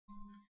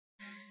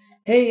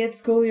Hey,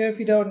 it's Coolio if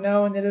you don't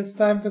know, and it is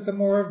time for some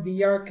more of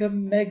the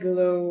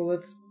Archimegalo.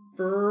 Let's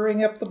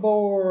bring up the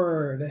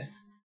board.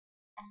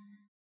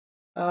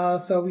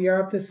 So we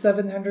are up to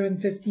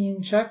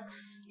 715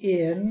 checks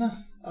in,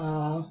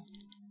 I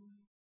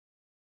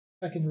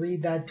can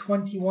read that,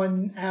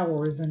 21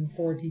 hours and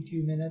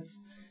 42 minutes.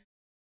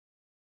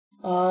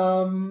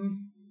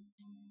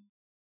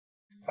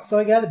 So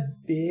I got a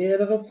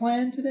bit of a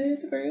plan today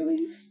at the very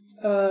least.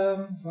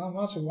 It's not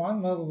much of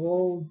one, but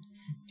we'll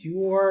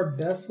do our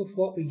best with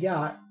what we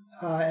got.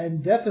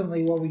 And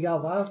definitely what we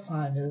got last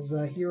time is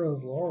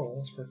Hero's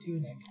Laurels for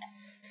TUNIC.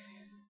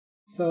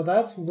 So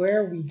that's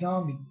where we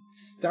gonna be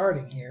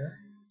starting here.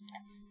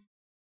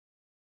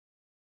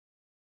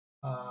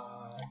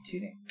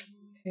 TUNIC.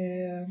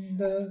 And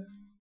there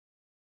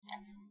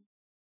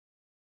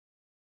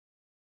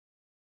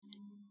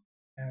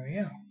we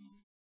go.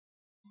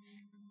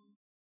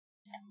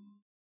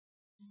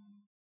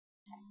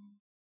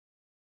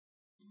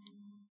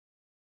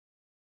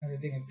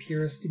 Everything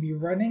appears to be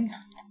running.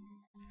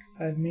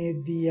 I've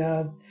made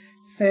the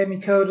SAMI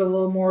code a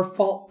little more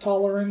fault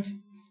tolerant.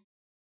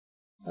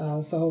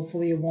 So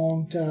hopefully it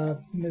won't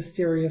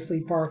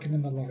mysteriously park in the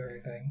middle of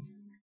everything.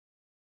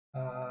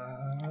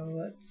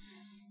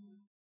 Let's...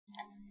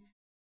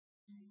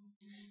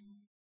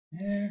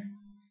 There.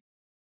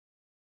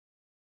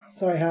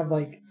 So I have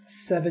like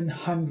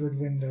 700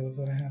 windows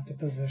that I have to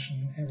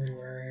position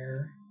everywhere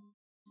here.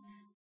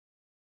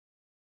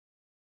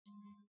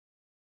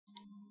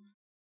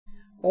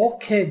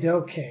 Okay,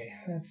 dokie,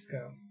 let's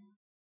go.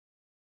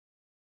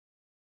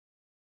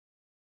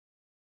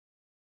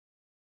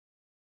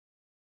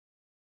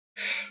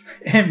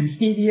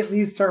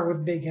 Immediately start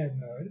with big head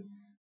mode.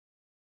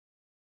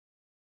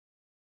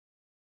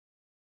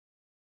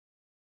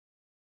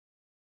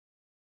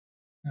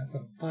 That's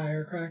some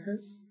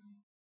firecrackers.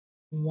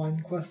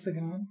 One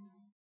questagon.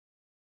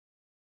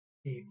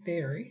 A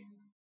fairy.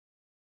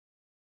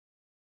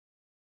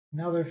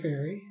 Another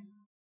fairy.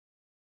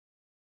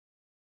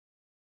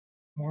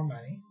 More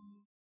money.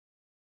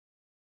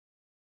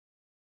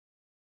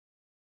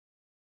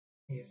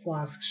 A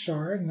flask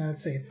shard, and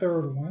that's a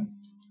third one.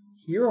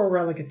 Hero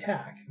relic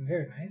attack.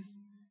 Very nice.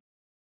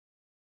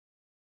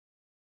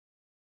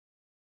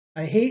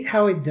 I hate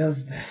how it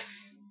does this.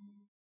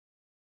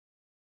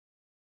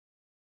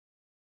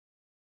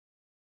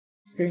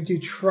 It's going to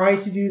try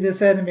to do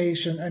this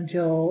animation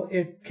until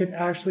it can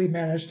actually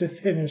manage to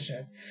finish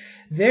it.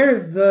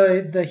 There's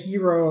the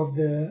hero of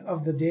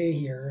the day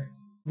here,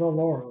 the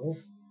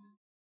Laurels.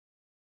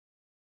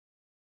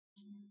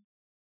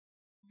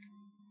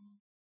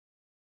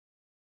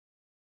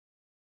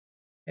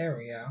 There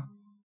we go.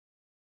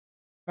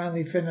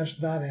 Finally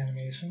finished that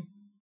animation.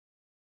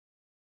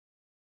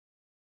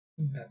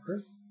 And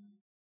peppers.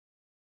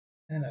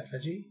 And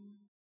effigy.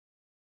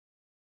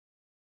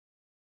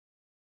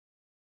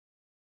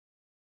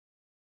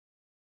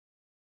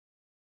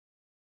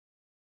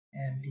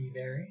 And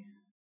bee-berry.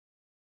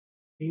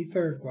 A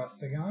third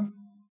questagon.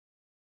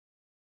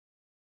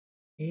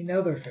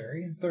 Another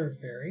fairy, third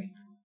fairy.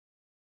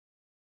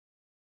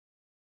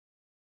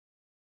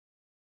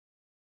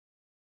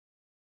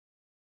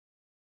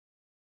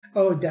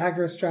 Oh,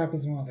 Dagger Strap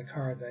is one of the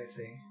cards, I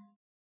see.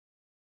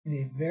 And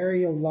a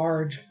very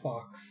large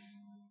fox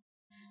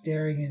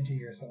staring into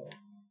your soul.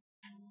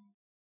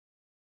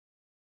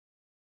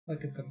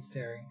 Look at them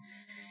staring.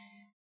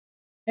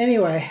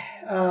 Anyway,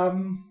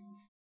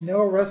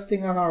 no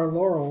resting on our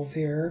laurels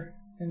here.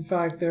 In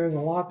fact, there's a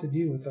lot to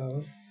do with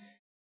those.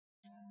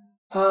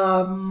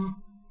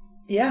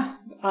 Yeah,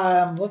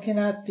 I'm looking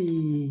at the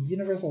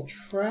Universal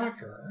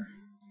Tracker.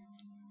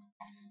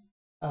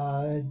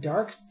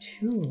 Dark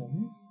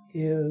Tomb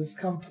is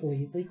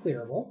completely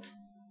clearable.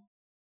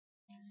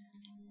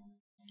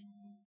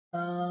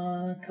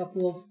 A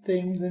couple of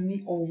things in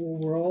the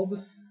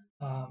overworld,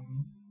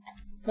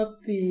 but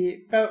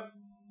about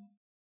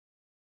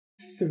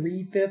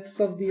 3/5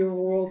 of the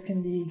overworld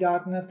can be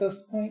gotten at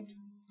this point,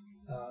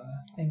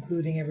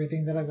 including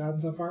everything that I've gotten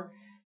so far.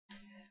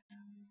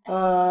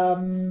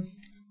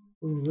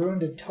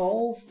 Ruined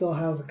Atoll still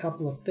has a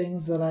couple of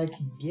things that I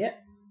can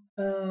get.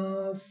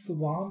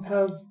 Swamp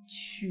has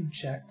 2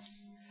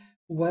 checks.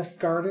 West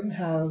Garden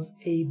has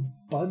a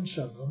bunch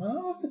of them. I don't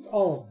know if it's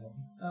all of them.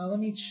 Let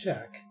me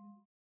check.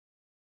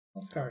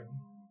 West Garden.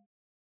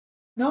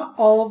 Not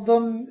all of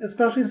them,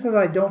 especially since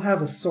I don't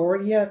have a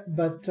sword yet,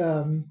 but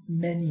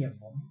many of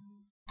them.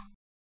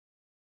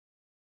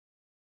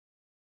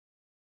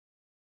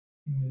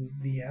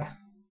 Move the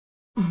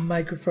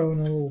microphone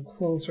a little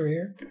closer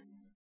here.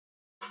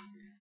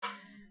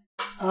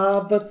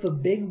 But the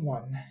big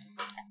one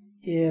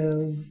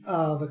is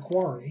the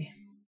quarry.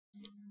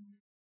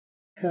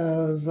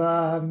 Because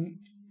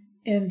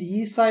in the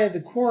east side of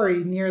the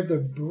quarry, near the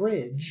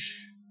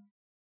bridge,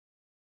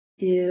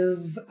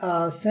 is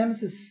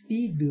Samus's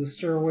speed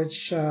booster,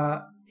 which,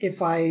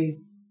 if I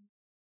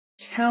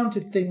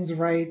counted things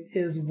right,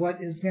 is what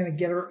is going to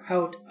get her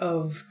out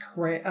of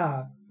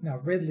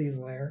Ridley's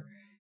lair.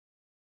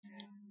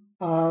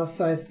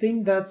 So I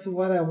think that's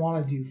what I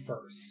want to do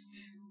first.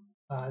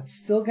 It's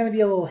still going to be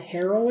a little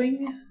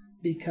harrowing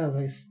because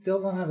I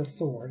still don't have a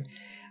sword.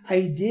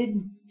 I did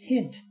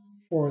hint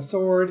for a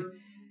sword.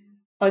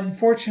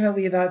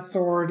 Unfortunately, that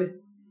sword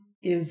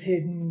is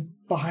hidden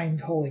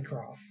behind Holy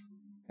Cross,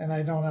 and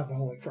I don't have the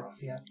Holy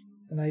Cross yet.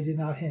 And I did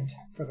not hint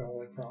for the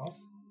Holy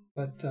Cross,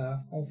 but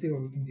we'll see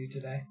what we can do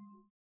today.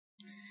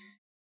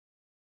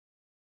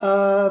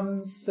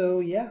 So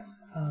yeah,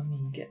 let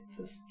me get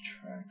this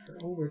tracker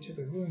over to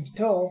the Ruined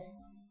Atoll.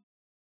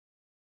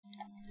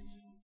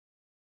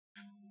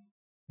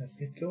 Let's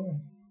get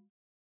going.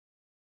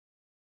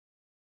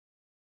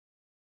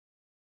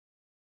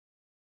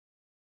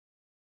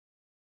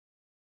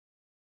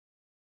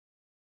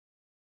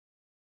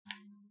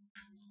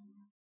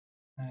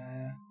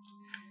 Let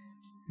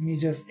me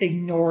just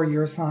ignore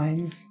your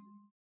signs.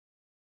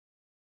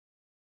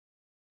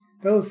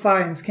 Those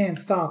signs can't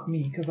stop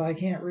me because I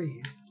can't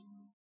read.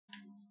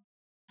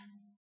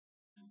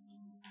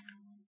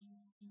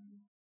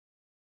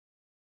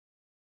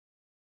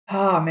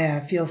 Ah,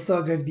 man, it feels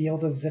so good to be able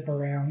to zip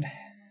around.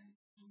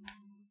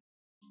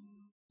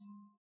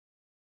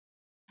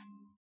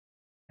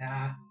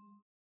 Nah.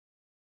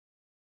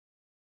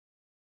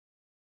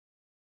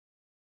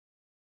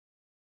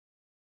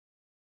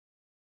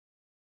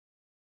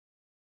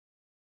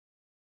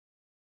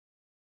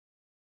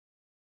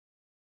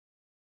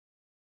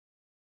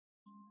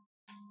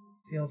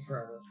 Sealed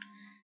forever.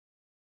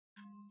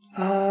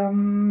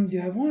 Do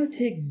I want to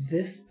take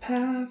this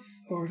path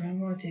or do I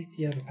want to take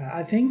the other path?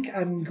 I think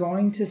I'm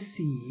going to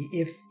see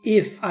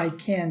if I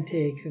can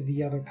take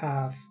the other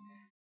path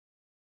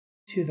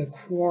to the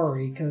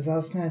quarry, because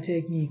that's going to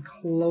take me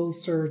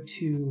closer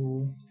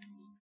to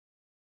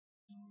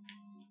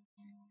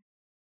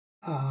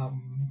the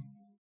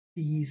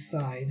east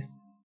side.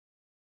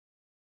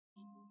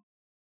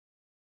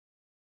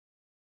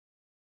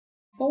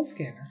 Soul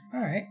scanner.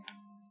 All right.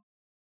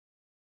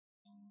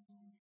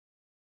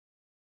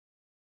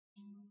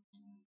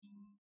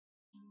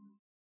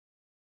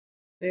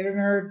 Later,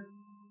 nerd.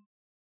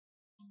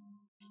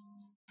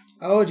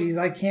 Oh, geez,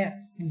 I can't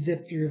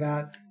zip through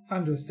that.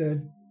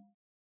 Understood.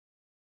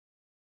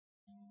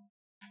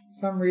 For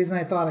some reason,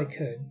 I thought I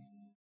could.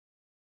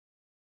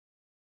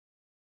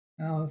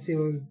 Now, let's see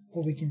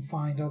what we can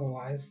find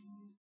otherwise.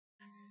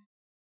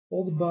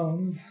 Old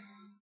bones.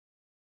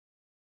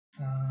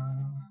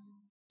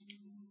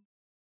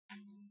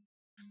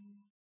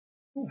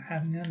 Oh,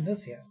 haven't done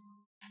this yet.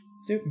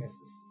 Soup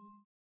misses.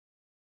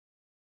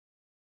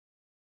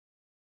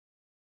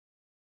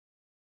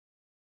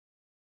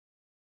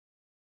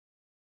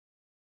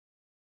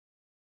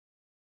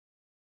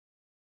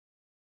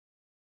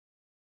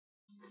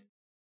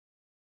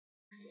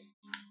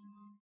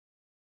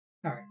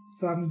 Alright,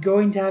 so I'm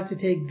going to have to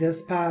take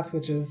this path,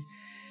 which is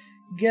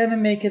gonna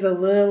make it a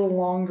little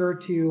longer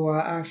to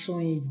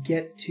actually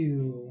get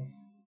to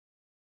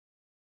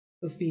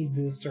the speed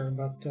booster,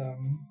 but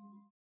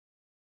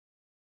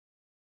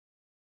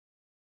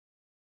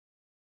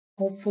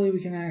hopefully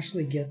we can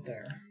actually get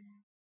there.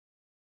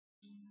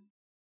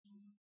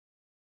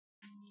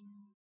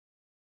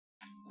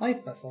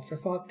 Life Vessel for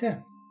slot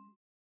 10.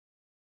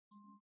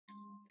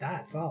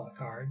 That's all a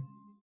card.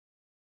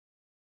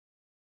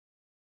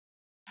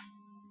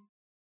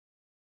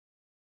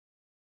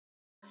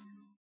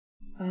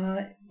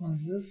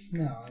 Was this?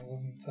 No, it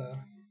wasn't,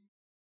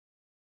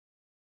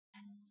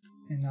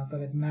 and not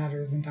that it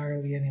matters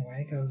entirely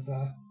anyway, because,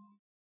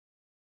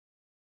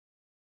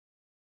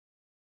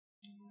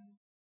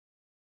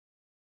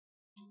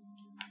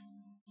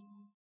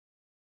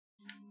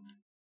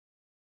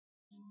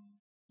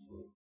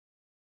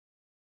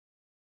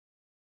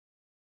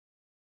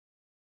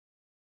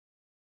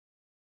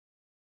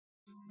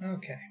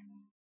 okay.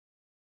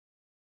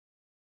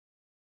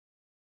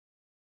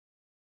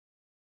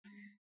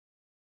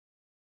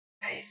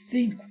 I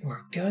think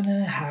we're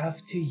gonna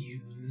have to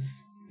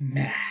use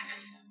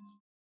math.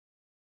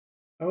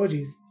 Oh,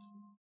 jeez.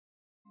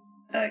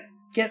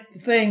 Get the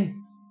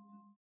thing.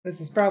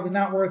 This is probably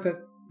not worth it,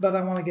 but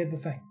I want to get the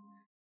thing.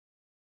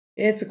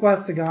 It's a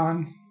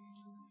Questagon.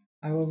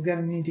 I was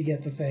gonna need to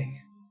get the thing.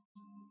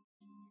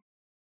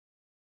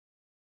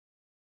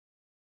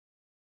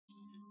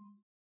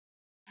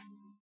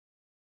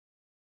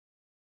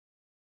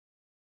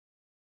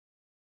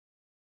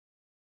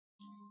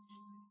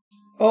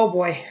 Oh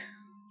boy.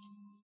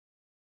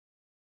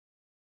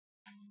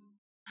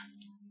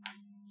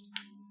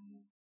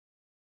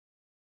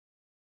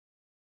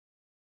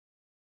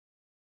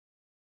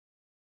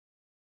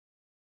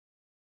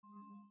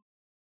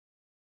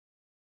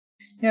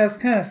 Yeah, it's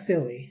kind of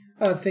silly.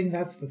 Oh, I think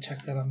that's the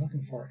check that I'm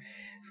looking for.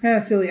 It's kind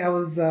of silly. I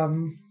was, I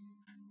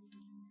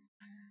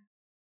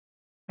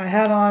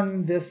had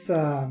on this,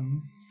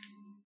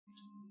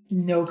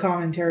 no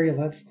commentary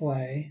let's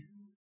play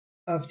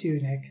of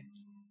TUNIC.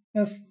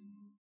 Just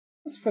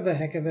for the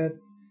heck of it.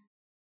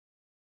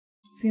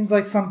 Seems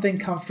like something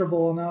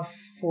comfortable enough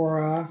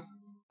for,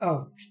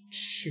 oh,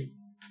 shoot.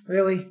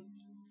 Really?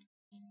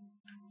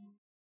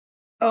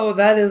 Oh,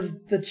 that is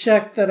the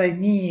check that I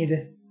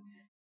need.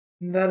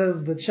 That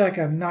is the check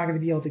I'm not going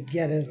to be able to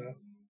get, is it?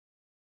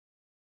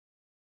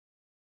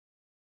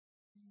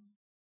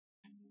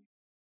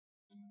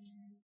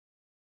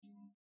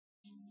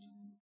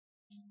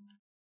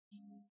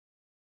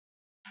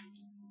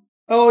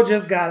 Oh,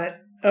 just got it.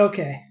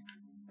 Okay.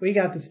 We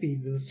got the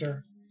speed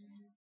booster.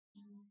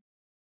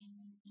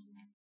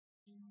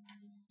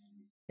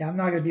 Yeah, I'm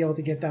not going to be able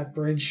to get that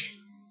bridge.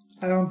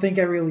 I don't think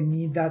I really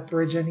need that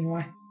bridge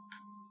anyway.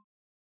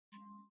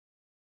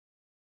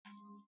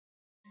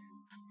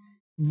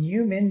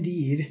 Noom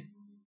indeed.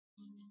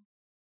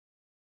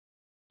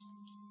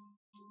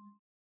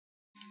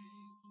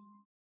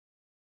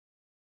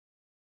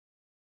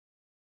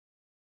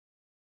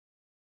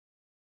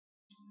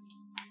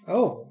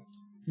 Oh,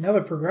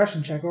 another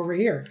progression check over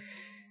here.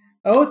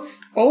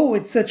 Oh,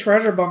 it's a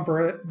treasure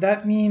bumper.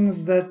 That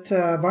means that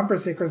bumper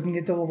stickers can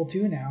get to level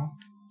 2 now.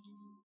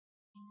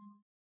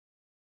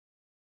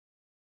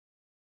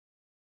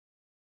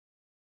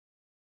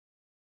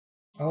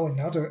 Oh,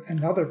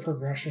 another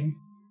progression.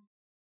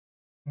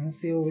 Let's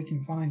see what we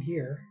can find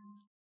here.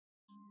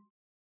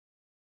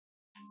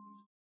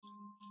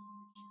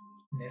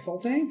 Missile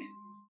tank?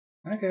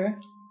 Okay.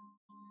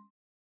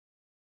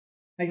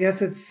 I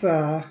guess it's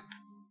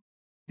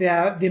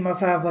yeah, they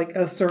must have like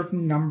a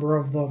certain number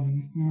of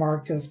them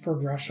marked as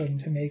progression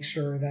to make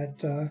sure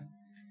that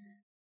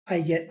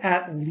I get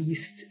at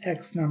least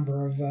X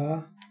number of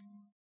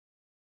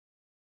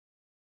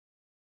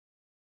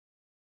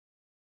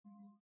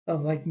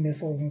like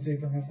missiles and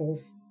super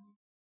missiles.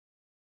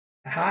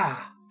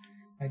 Aha!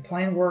 My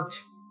plan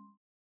worked.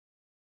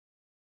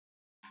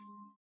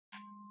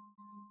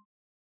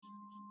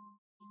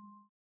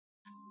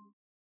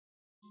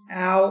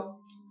 Ow!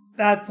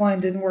 That plan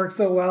didn't work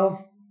so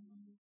well.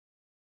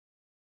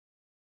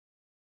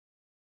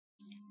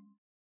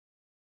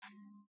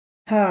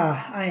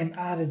 I am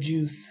out of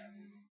juice.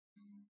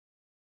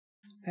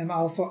 I'm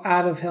also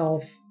out of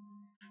health.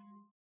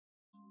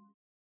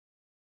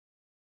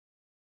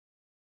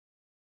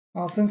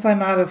 Well, since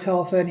I'm out of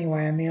health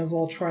anyway, I may as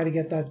well try to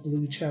get that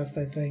blue chest,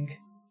 I think.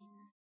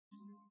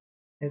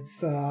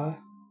 It's not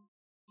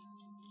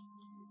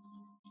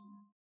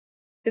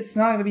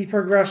going to be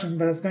progression,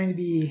 but it's going to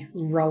be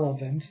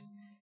relevant.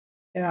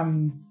 And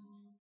I'm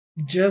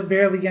just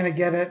barely going to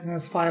get it in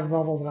this 5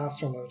 levels of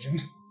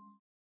Astrologian.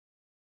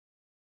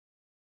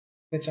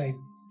 Which I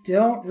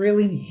don't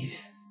really need.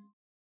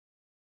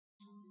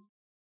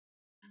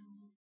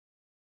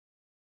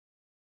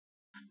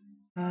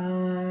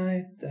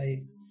 I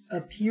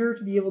appear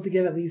to be able to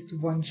get at least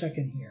 1 check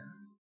in here.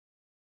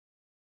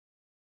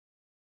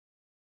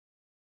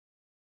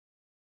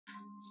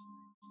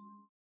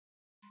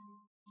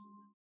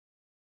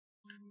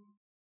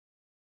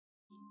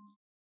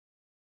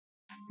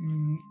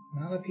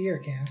 Not up here,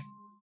 can't.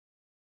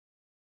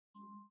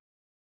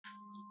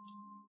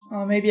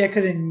 Well, maybe I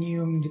could have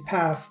neumed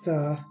past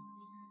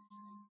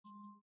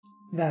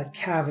that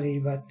cavity,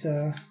 but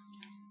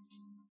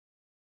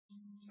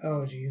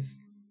oh geez.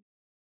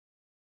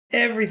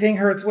 Everything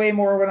hurts way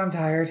more when I'm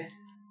tired.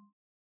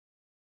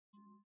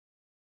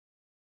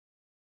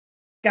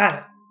 Got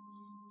it.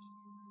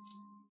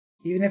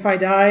 Even if I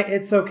die,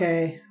 it's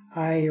okay.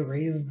 I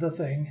raised the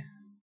thing.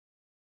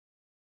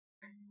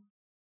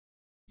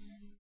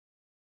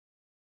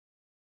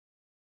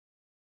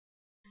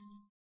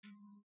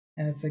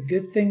 And it's a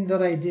good thing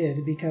that I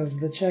did, because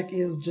the check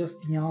is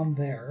just beyond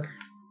there.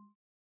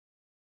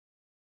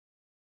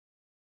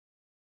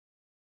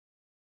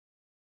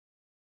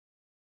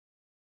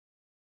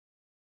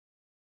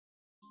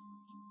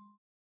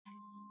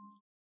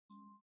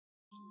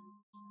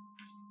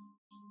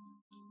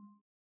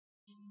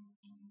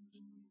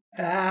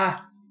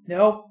 Ah,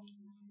 nope.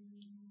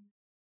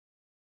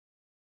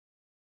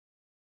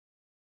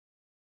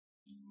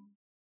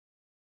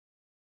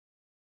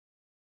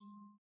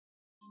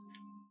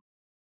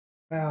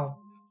 Wow.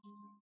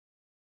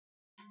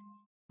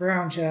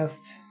 Brown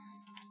chest.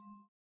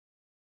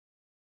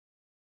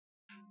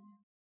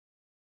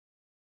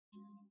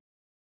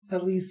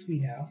 At least we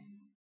know.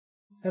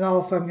 And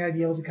also I'm going to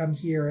be able to come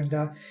here and,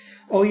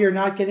 oh, you're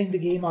not getting the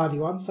game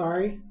audio. I'm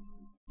sorry.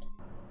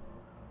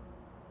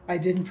 I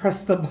didn't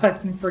press the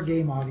button for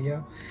game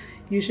audio.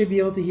 You should be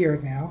able to hear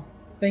it now.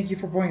 Thank you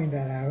for pointing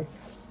that out.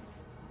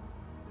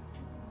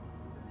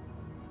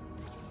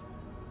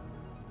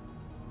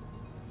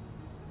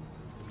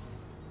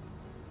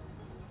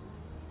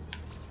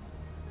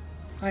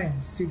 I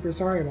am super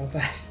sorry about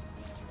that.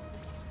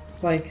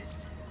 Like,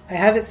 I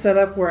have it set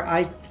up where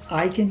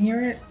I can hear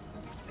it,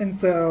 and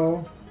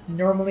so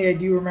normally I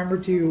do remember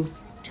to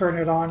turn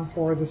it on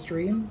for the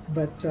stream,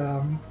 but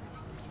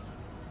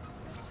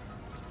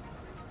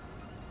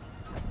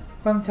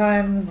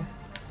sometimes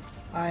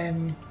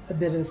I'm a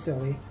bit of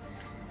silly.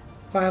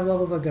 5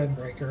 levels of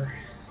Gunbreaker.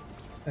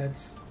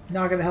 That's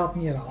not going to help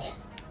me at all.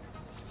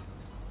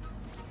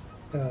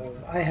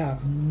 Because I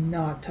have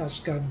not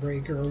touched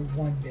Gunbreaker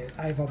one bit.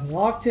 I've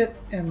unlocked it,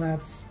 and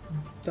that's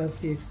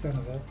the extent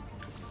of it.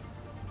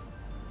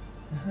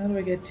 How do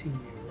I get to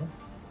you?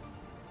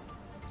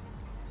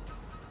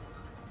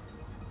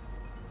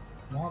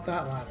 I want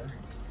that ladder.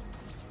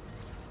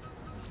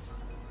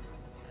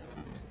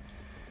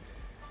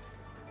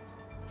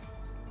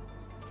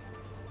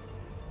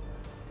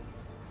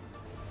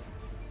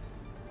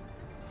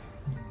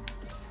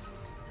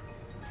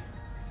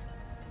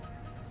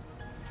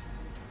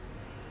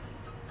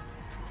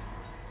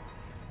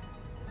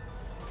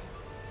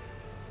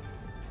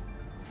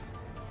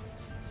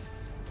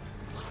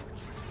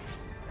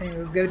 think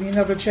there's gonna be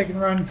another chicken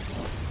run.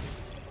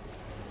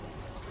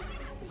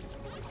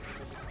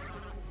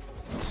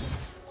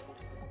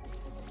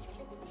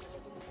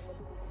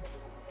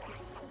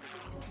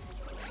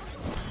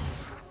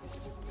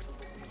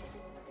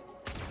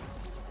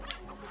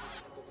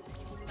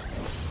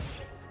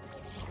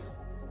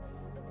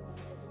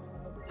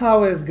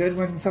 Always good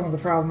when some of the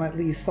problem at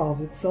least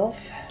solves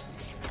itself.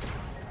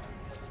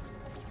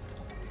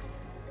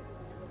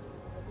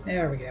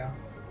 There we go.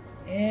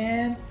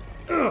 And...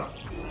 ugh.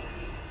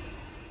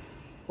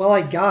 Well,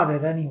 I got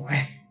it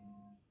anyway.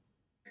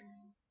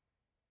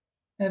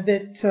 A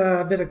bit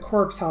of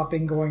corpse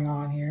hopping going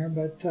on here,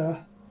 but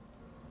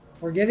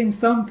we're getting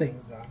some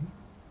things done.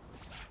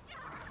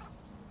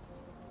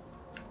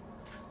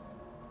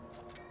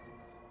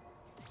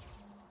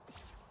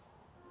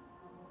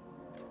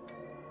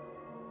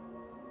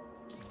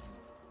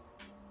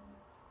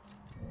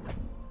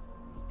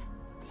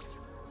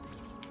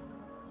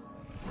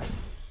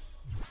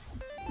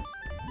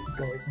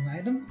 Gold's an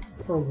item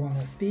for 1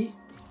 SP.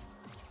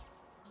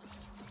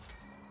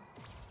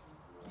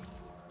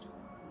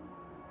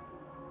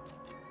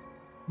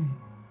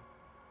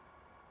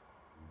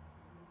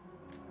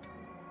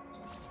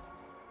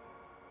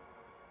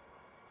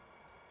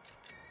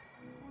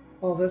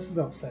 Well, this is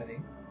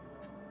upsetting.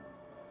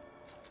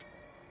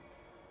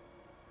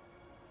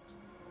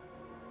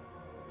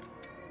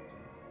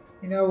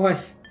 You know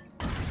what?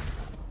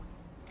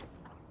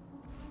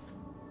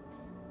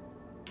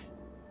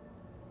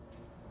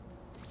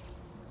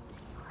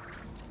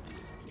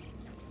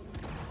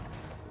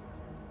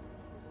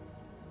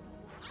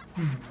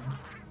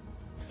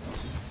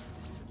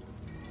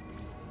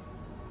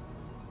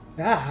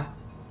 Ah.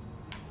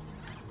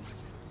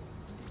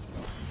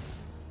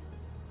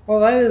 Well,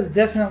 that is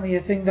definitely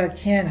a thing that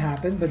can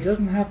happen, but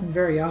doesn't happen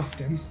very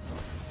often.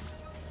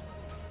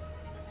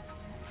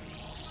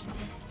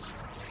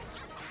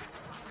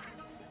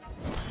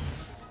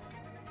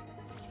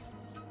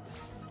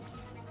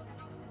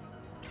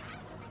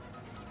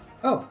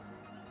 Oh,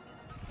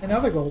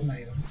 another golden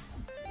item.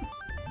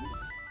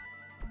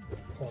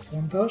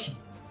 +1 potion.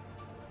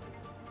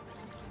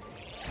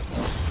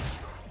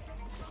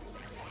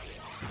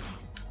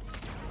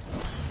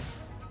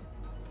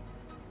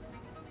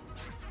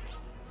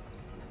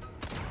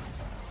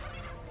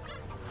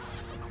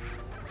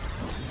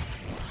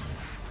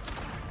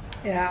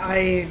 Yeah, I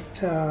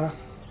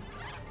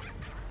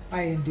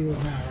ain't doing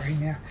that right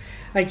now.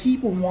 I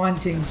keep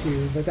wanting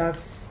to, but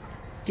that's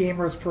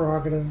gamer's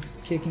prerogative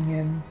kicking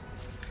in.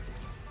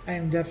 I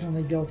am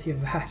definitely guilty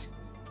of that.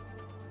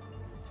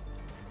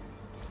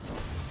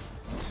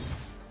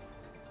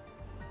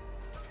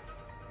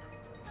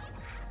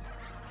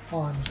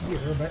 On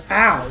here, but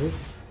ow!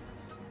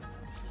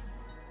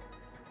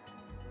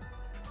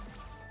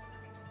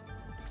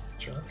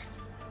 Jerk.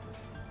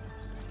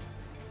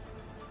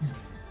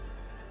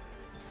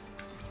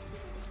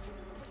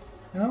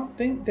 I don't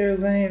think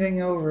there's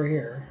anything over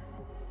here.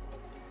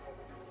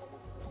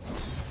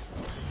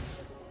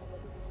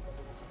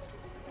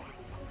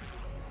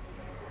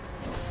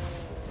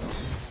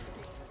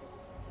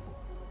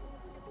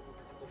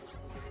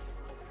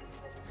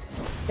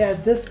 Yeah,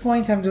 at this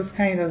point I'm just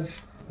kind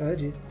of... oh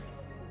jeez.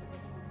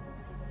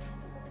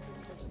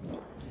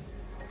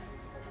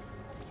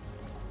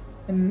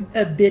 I'm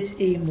a bit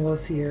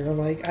aimless here.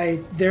 Like,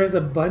 there's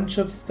a bunch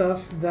of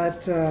stuff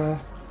that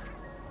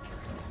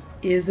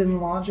is in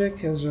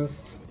logic, is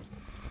just...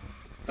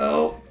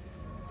 oh!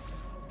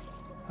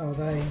 Oh,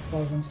 that ain't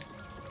pleasant.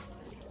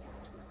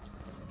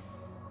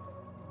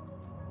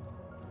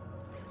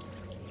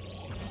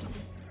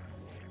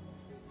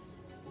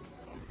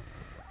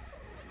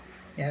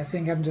 Yeah, I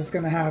think I'm just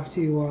gonna have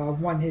to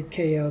one-hit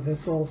KO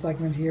this little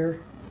segment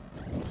here.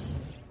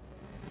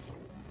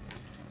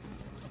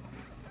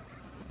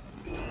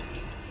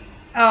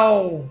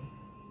 Ow!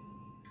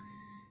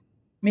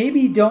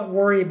 Maybe don't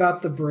worry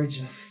about the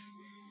bridges.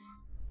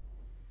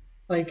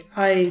 Like,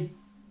 I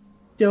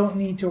don't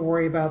need to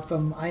worry about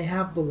them. I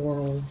have the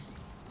laurels.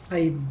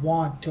 I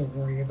want to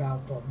worry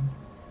about them.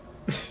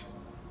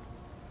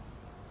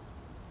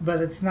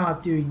 But it's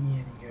not doing me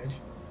any good.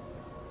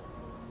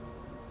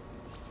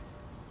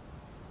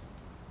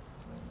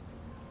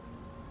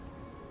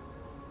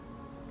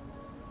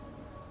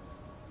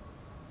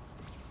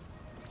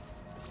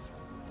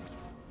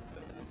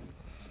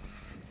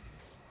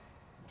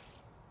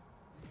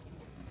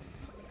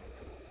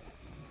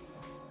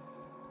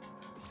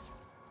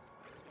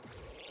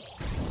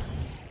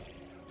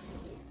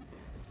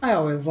 I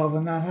always love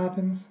when that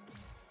happens.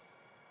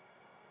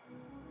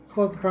 Just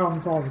let the problem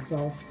solve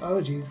itself.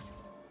 Oh, jeez.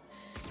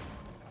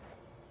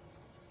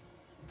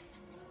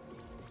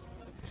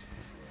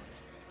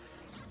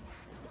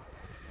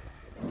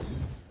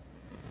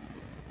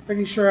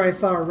 Pretty sure I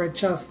saw a red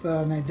chest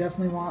though, and I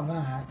definitely want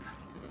that.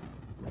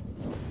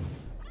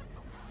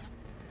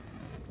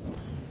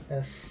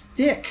 A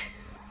stick!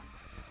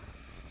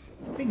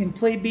 We can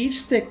play beach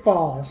stick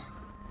ball!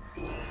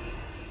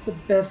 It's the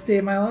best day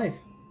of my life.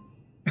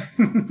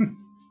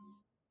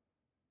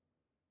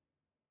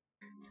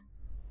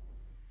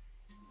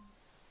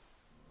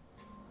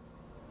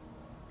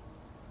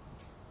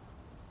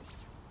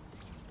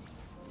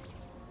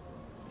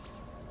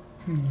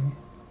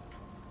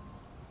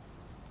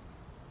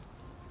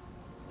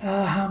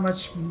 How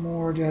much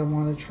more do I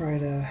want to try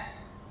to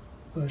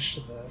push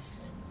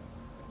this?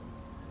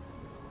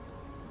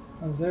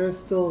 There's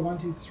still 1,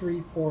 2,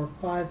 3, 4,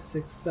 5,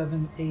 6,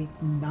 7, 8,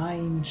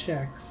 9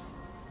 checks.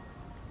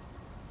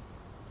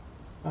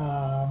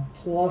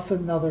 Plus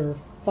another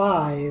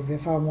 5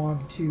 if I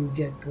want to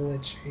get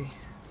glitchy.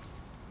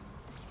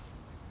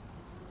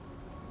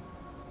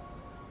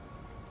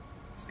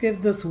 Let's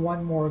give this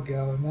one more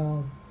go, and then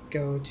I'll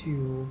go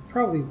to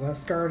probably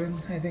West Garden.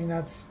 I think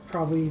that's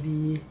probably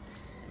the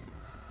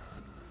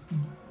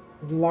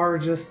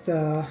largest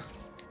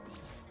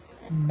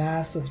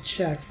mass of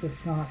checks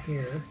that's not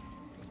here.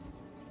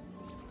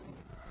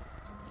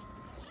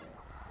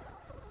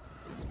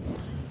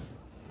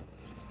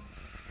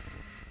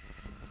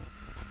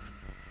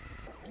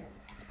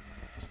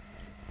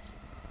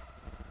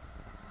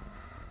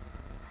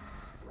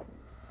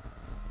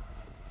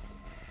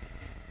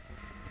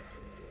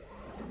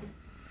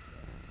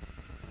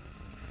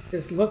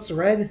 This looks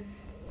red.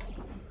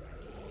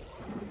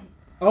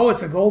 Oh,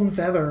 it's a golden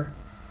feather.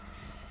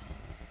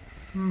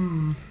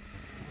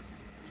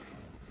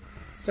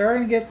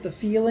 Starting to get the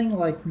feeling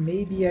like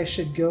maybe I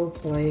should go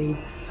play...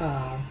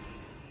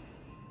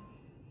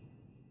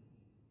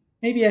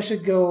 maybe I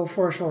should go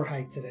for a short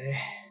hike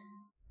today.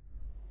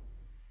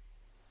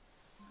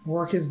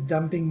 Work is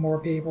dumping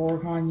more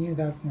paperwork on you.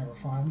 That's never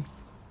fun.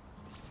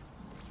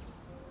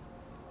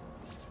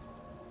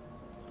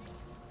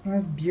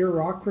 That's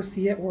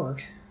bureaucracy at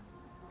work.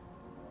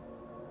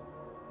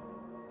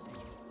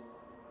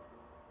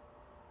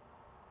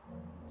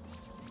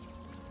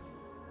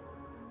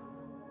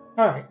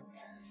 Alright,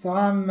 so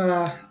I'm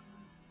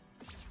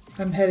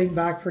heading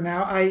back for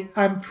now.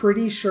 I'm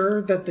pretty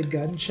sure that the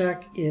gun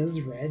check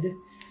is red,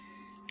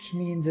 which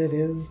means it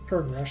is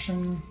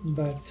progression,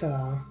 but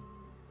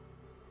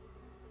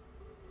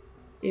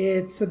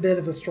it's a bit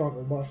of a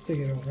struggle bus to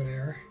get over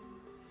there.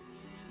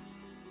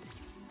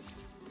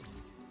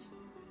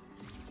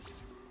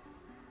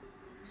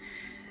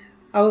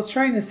 I was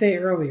trying to say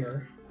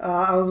earlier,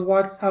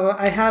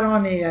 I had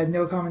on a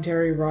no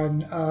commentary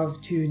run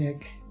of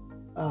TUNIC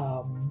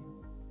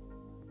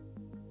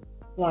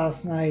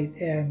last night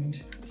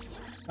and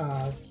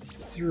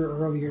through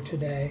earlier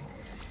today.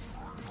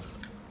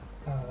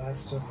 Oh,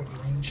 that's just a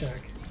green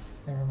check.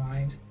 Never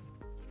mind.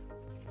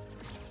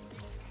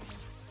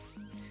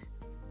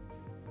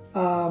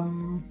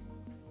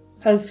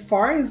 As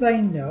far as I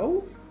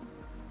know,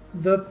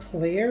 the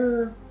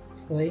player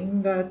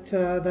playing that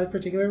that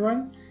particular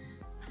run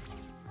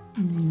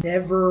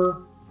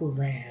never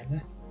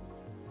ran.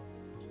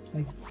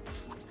 Like,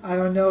 I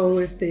don't know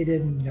if they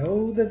didn't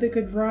know that they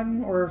could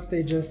run or if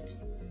they just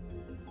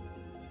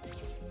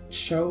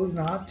chose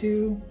not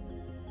to,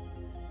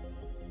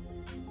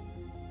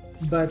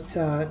 but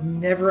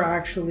never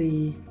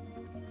actually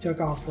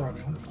took off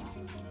running.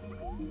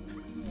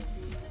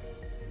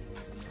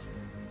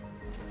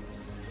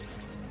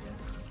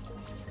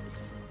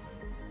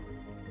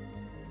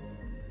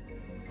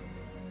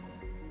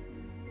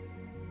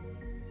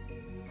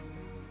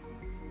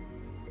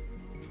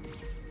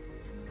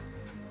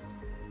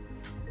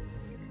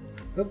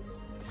 Oops.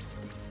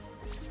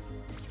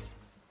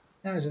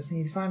 Now I just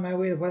need to find my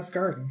way to West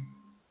Garden.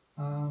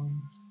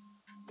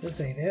 This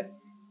ain't it.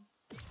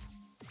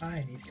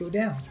 I need to go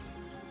down.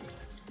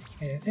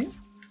 Anything?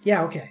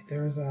 Yeah, okay.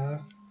 There's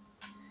a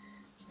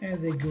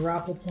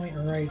grapple point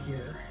right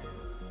here.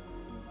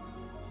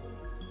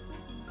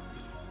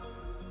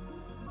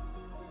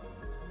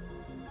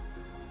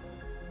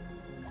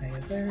 Can I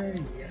get there?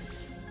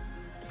 Yes.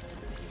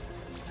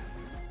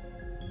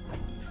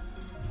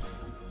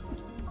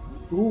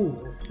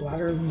 Ooh,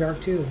 ladder is in dark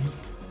too.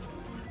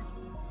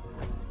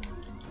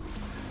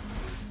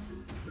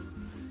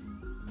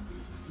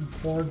 And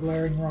 4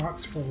 glaring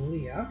rocks for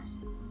Leah.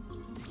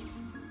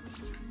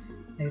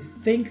 I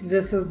think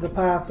this is the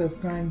path that's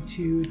going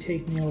to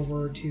take me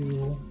over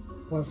to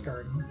West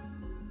Garden.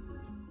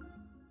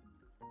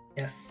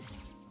 Yes.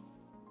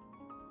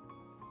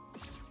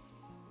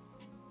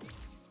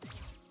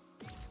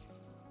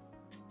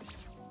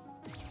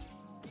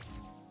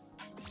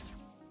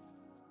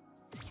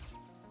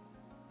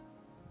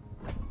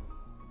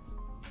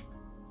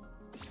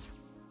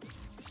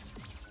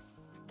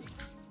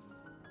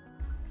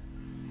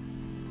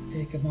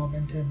 Take a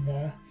moment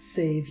and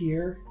save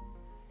here.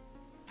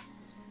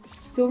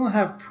 Still don't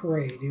have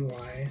prey, do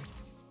I?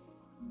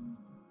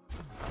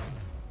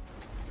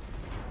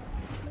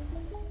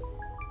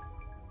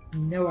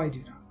 No, I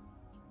do not.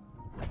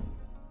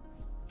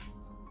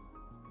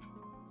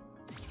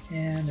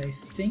 And I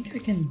think I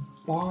can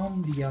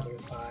bomb the other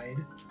side.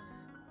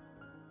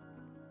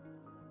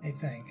 I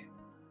think.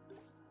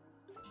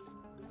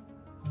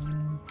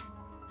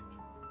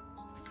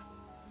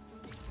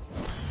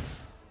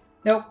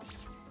 Nope.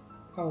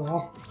 Oh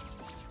well.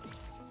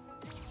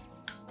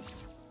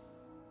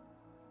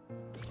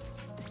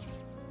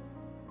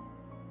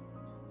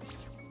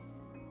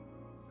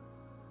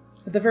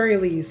 At the very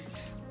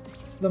least,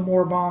 the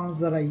more bombs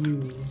that I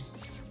use,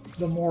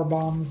 the more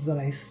bombs that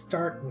I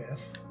start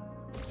with,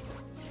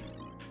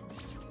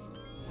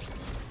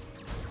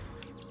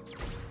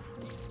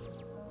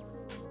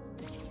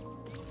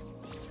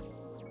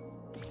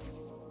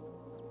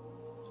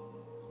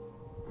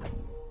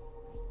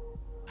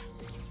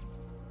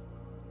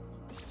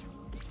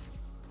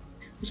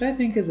 which I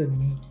think is a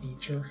neat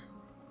feature.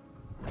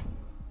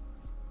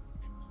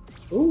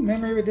 Ooh,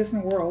 Memory of a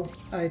Distant World.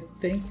 I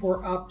think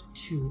we're up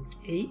to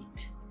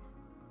 8.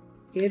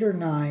 8 or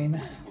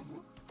 9.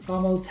 It's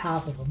almost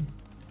half of them.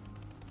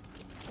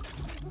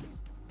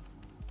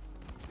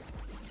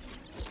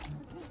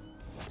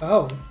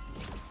 Oh.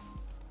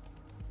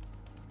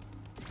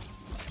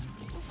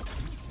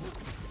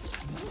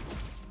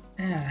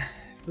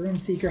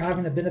 Runeseeker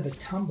having a bit of a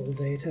tumble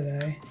day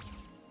today.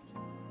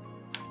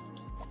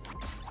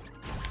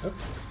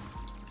 Oops.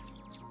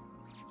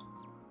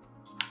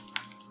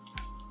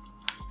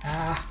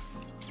 Ah.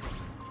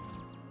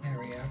 There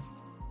we go.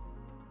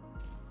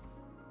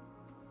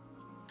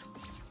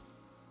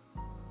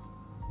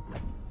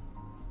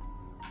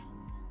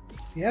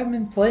 We haven't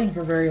been playing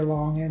for very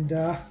long, and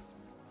our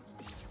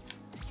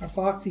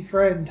foxy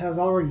friend has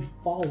already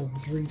fallen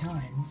 3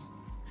 times.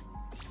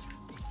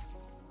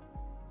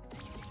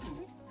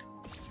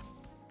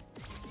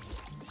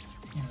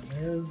 And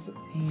there's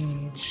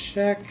a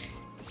check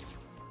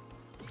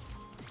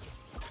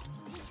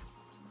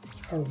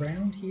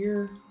around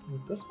here. Is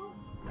it this one?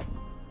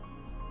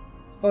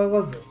 Oh, it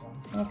was this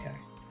one. Okay.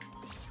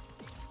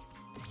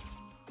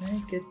 Let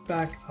me get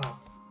back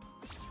up.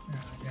 No,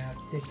 I'm gonna have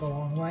to take the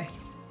long way.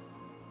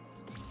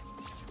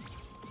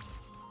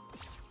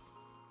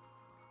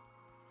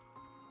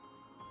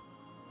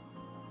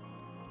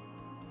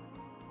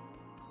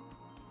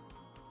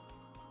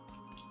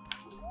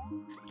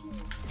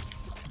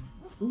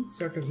 Ooh,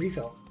 circuit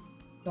refill.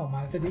 Don't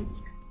mind if I do.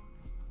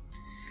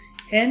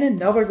 And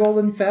another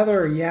golden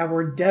feather. Yeah,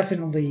 we're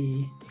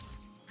definitely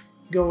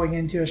going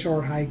into a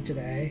short hike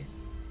today.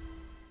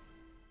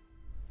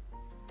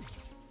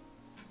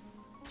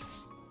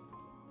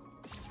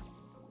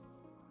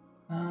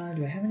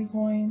 Do I have any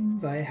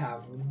coins? I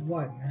have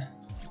 1.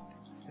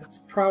 That's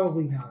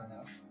probably not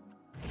enough.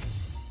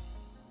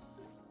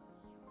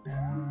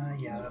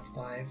 Yeah, that's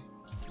 5.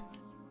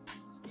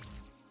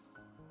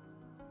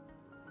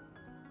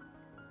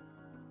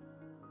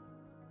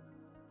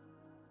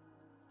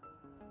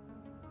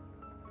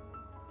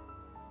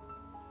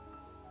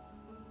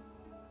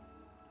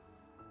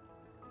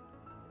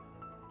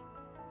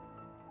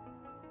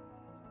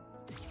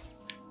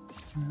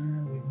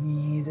 We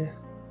need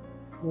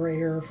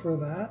prayer for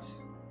that.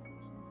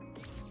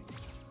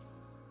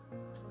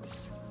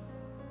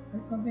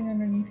 There's something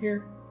underneath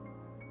here?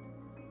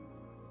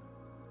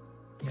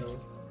 No.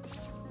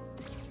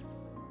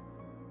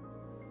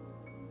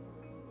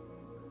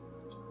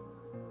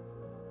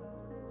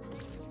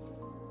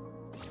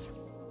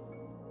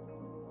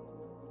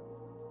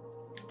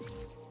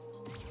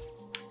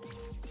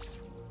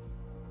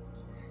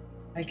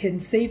 I can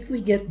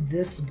safely get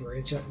this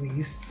bridge at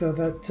least, so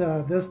that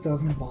this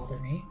doesn't bother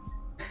me.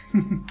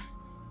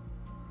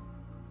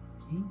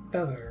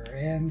 Feather,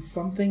 and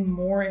something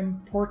more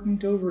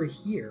important over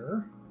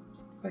here.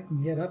 If I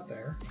can get up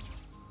there.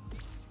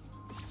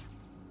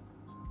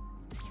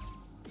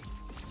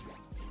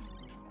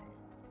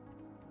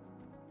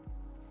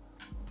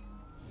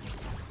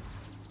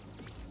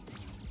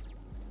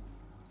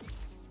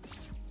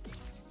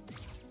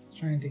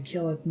 Trying to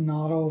kill it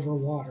not over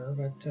water,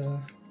 but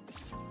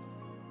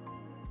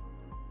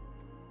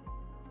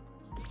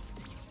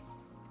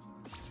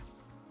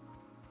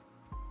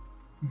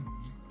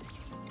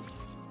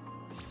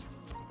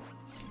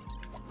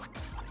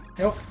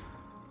nope.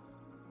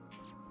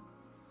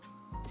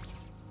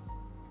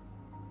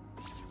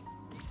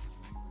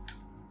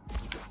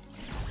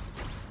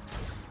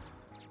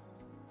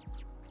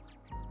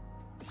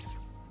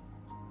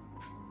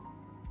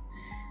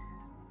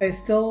 I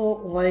still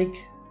like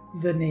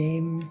the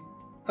name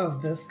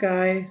of this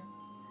guy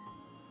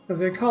because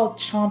they're called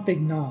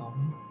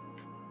Champignon,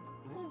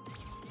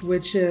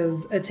 which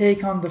is a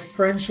take on the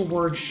French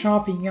word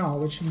champignon,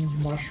 which means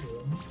mushroom.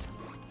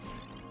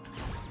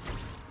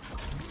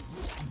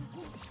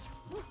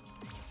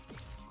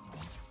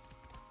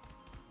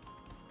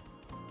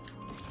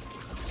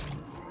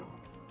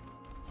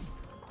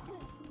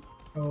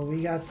 Oh,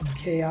 we got some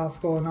chaos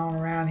going on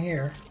around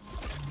here.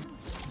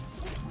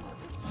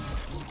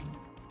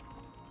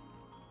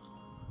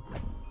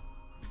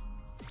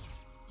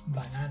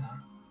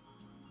 Banana.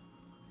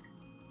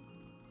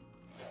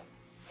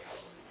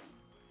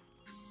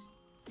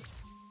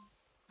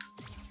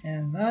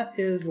 And that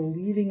is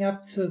leading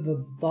up to the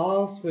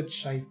boss,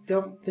 which I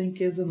don't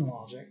think is in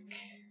logic.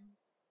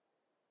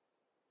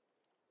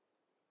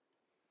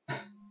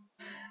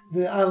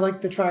 I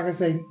like the tracker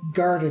saying,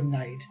 Garden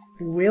Knight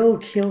will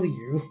kill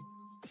you.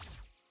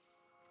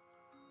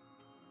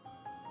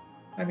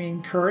 I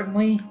mean,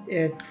 currently,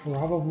 it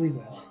probably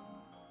will.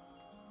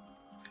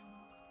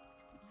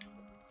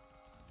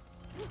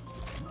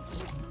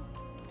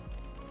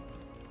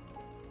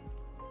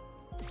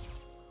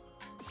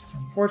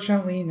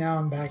 Unfortunately, now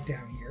I'm back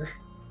down here.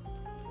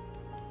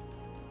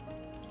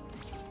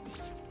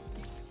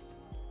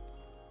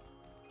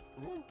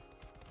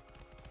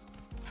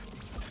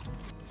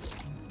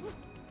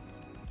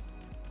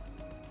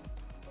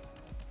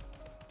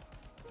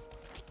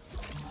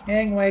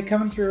 Anyway,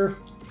 coming through.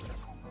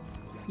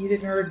 Eat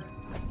it, nerd.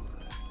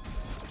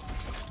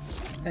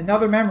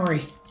 Another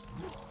memory.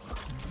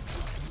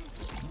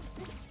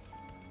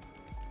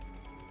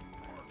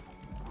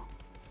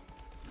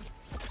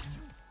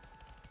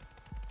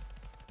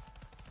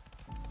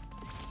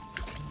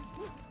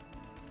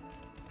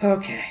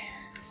 Okay,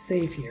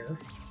 save here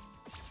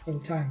for the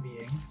time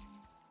being.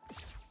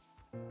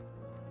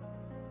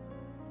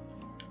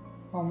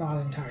 Well, not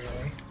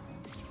entirely.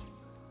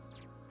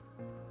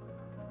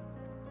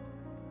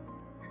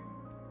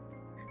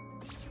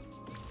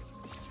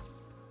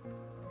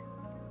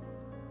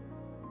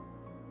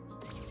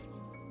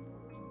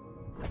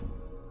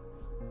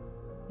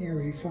 Here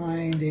we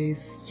find a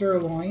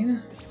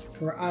sirloin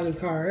for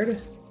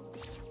Alucard.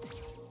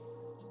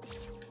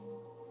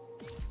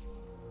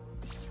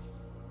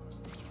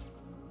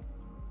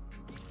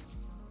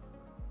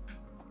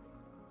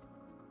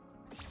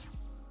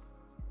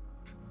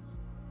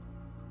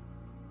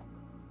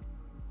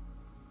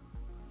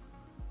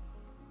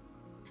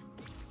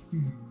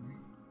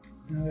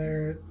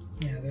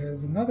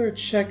 There's another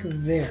check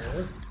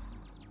there.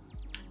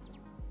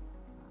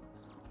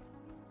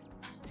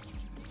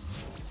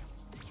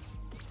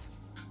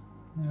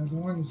 There's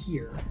one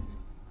here.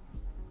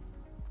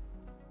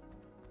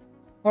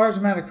 Large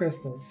amount of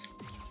crystals.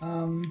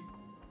 And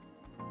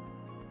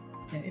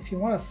if you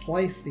want to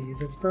slice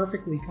these, it's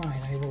perfectly fine.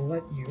 I will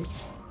let you.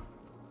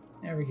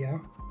 There we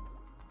go.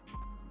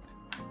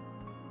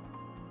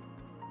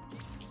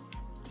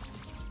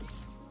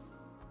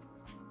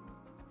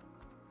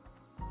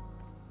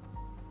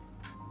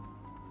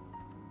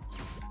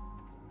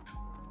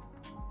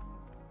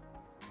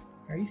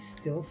 Are you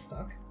still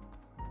stuck?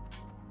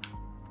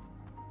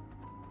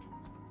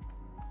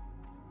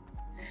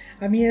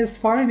 I mean, it's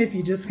fine if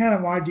you just kind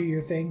of want to do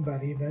your thing,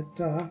 buddy, but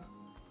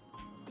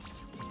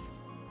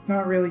it's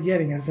not really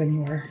getting us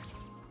anywhere.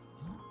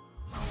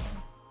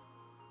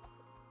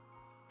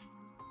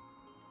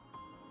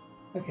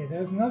 Okay,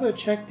 there's another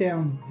check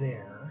down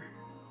there.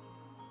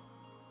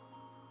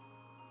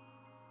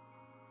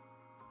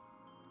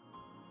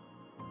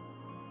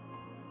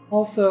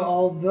 Also,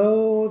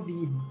 although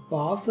the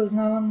boss is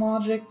not on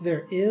logic,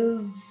 there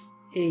is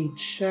a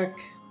check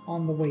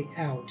on the way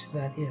out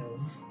that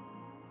is.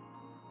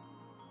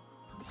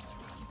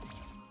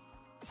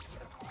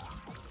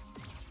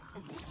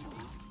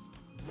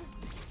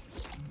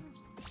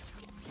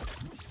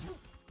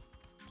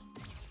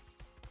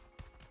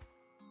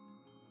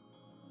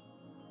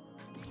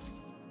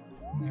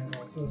 And there's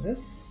also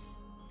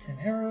this, 10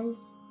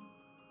 arrows.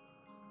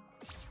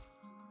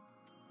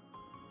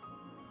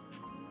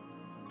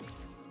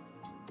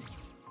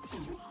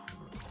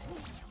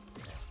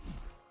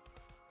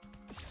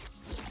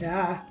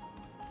 Yeah.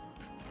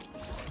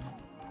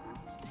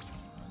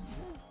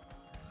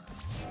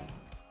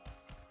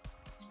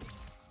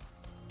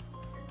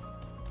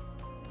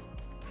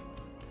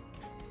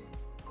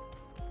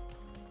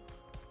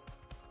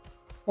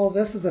 Well,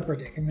 this is a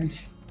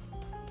predicament.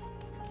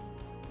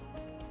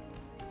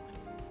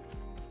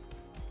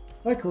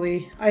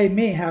 Luckily, I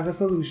may have a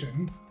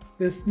solution.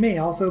 This may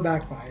also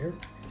backfire.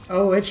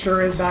 Oh, it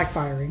sure is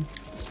backfiring.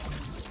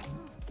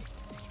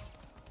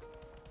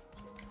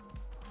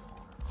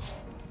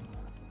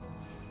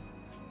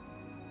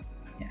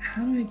 Yeah,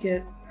 how do I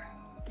get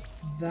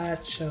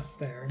that chest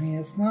there? I mean,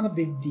 it's not a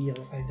big deal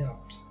if I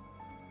don't.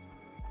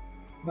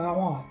 But I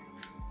want it.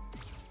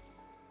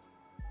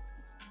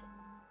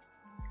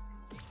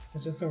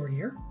 It's just over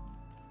here?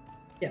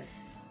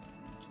 Yes.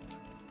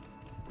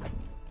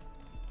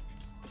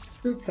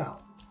 Fruit salad.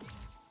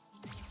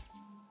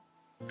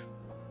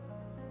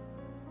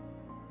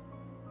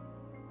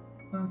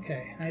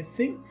 Okay, I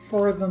think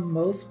for the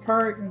most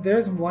part,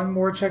 there's one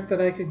more check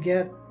that I could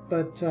get,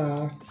 but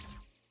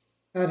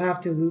I'd have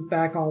to loop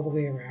back all the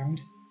way around.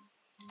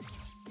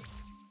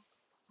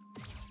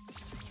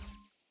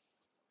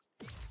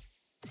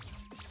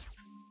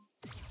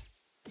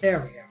 There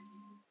we go.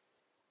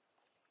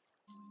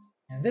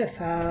 And this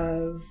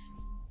has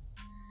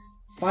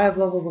 5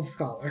 levels of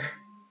Scholar.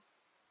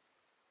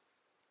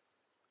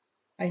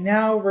 I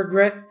now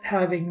regret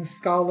having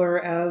Scholar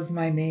as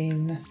my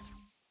main...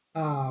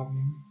 Oh,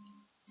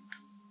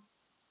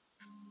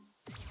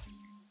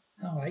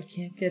 I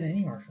can't get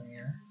anywhere from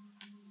here.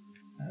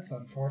 That's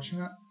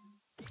unfortunate.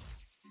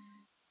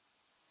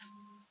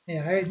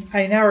 Yeah,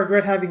 I now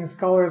regret having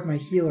Scholar as my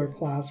healer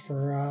class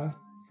for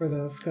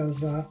this,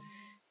 because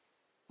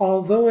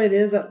although it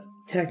is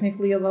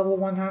technically a level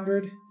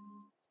 100,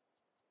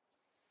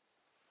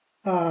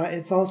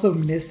 it's also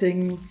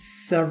missing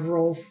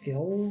several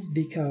skills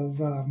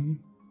because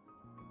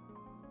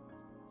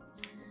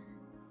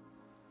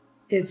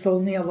it's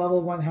only a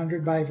level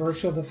 100 by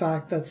virtue of the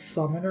fact that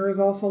Summoner is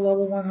also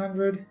level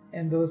 100,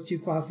 and those two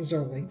classes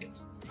are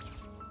linked.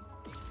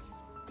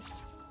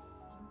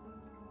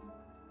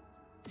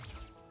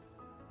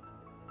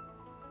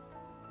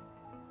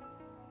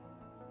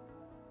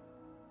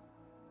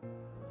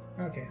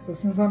 Okay, so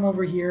since I'm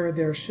over here,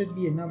 there should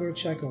be another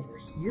check over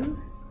here.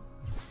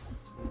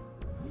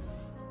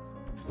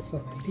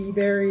 Some MP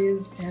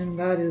berries, and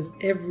that is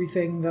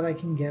everything that I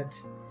can get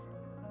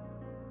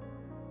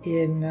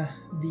in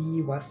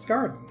the West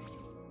Garden.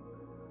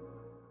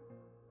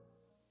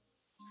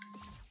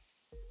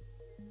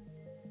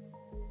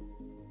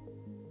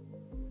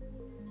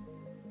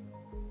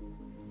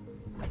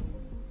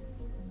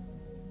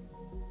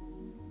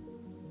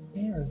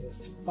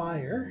 Resist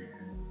fire.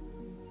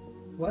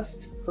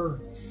 West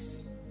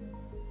furnace.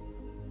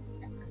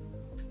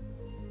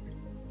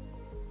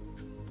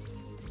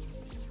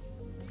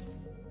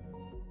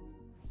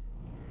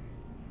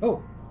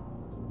 Oh.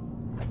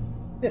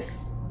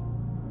 This.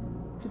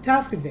 The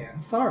task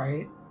advance,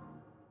 alright.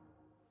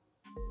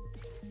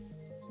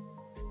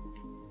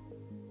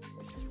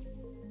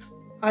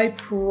 I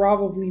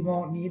probably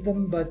won't need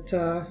them, but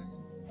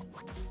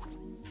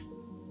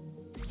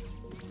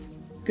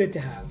it's good to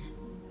have.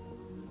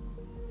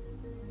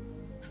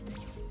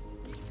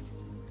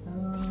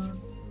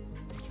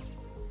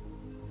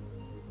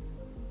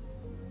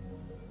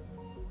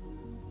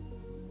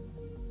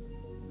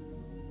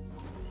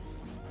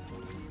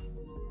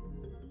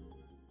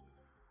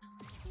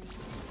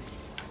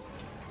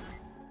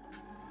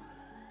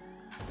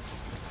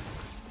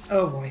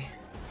 Oh boy.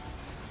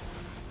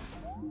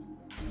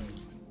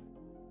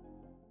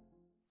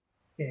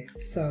 Okay,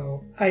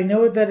 so I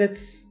know that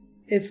it's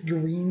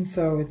green,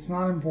 so it's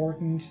not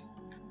important,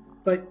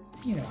 but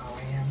you know how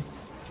I am.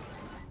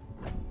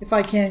 If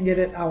I can get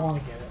it, I want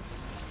to get it.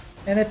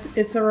 And if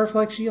it's a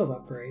reflect shield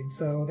upgrade,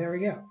 so there we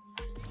go.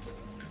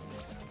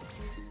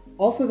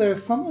 Also,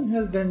 there's someone who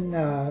has been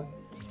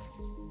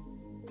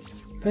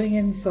putting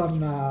in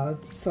some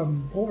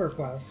pull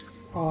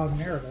requests on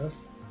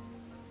Meritus.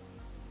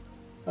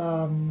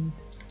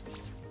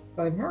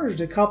 I've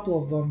merged a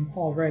couple of them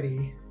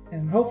already,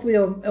 and hopefully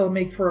it'll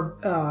make for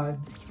a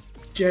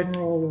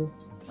general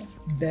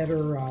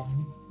better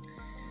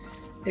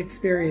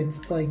experience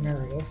playing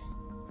Meritus.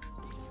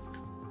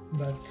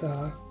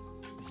 But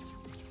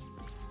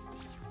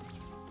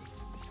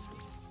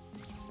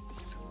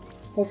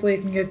hopefully I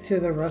can get to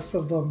the rest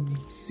of them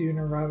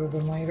sooner rather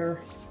than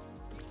later.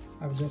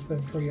 I've just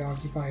been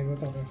preoccupied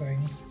with other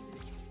things.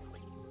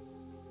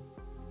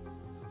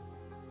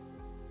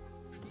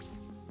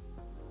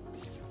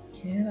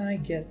 Can I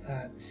get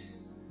that?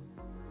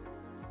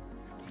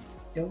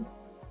 Don't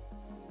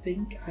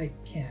think I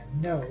can.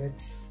 No,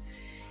 it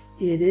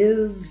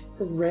is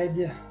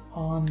red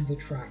on the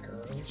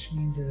tracker, which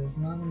means it is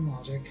not in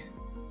logic.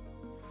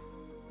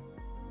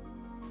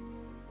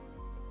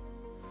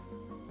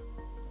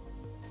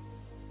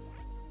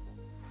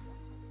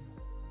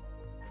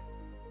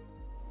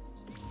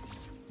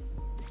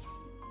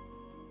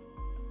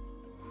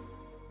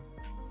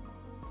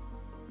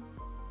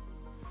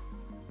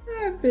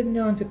 I've been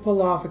known to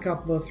pull off a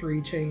couple of 3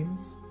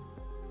 chains.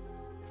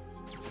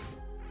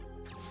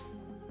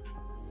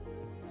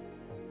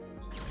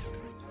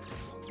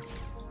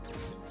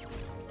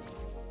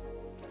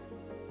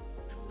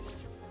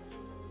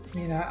 I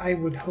mean, I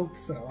would hope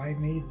so. I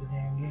made the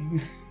damn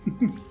game.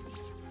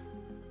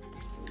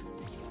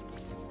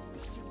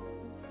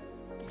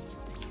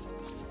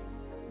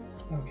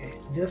 Okay,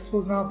 this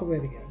was not the way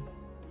to go.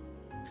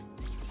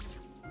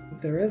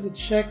 But there is a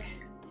check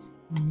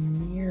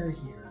near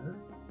here.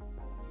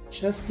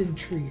 Chest in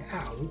tree.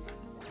 Ow.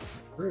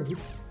 Rude.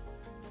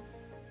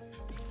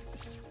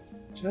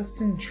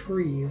 Chest in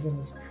trees, and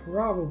it's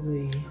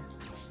probably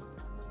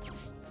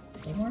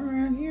somewhere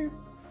around here.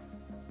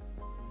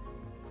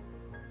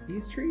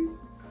 These trees?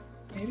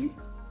 Maybe?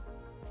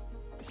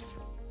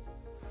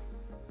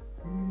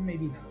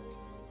 Maybe not.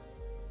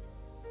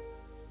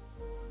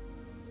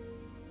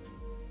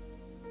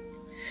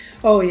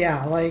 Oh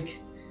yeah, like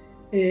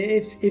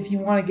if you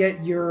want to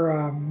get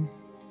your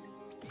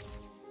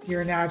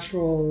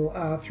natural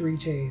 3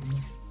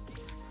 chains,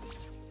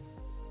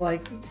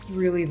 like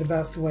really the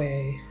best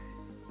way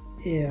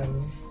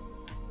is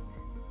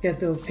get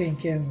those paint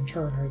cans and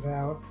turners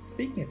out.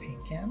 Speaking of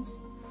paint cans,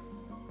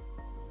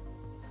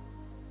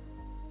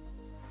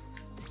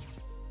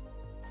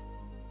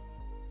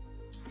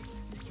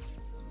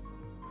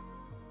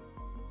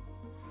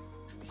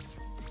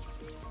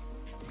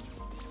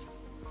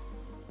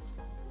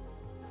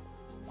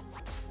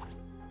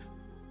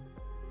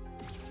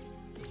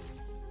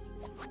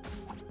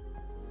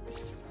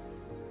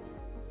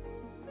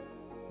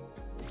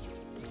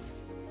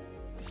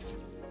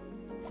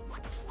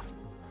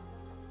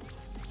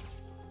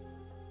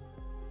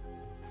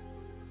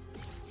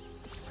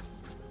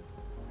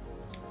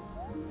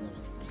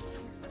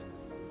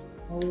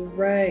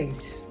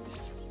 right.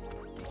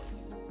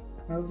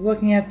 I was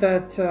looking at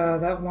that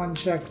that one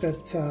check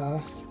that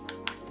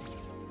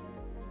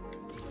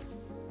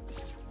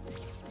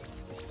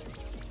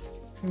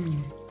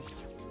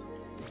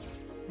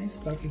I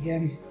stuck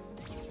again.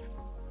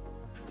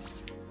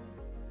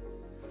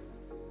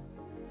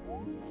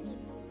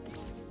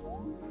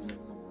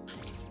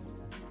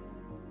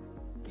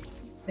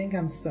 I think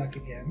I'm stuck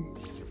again.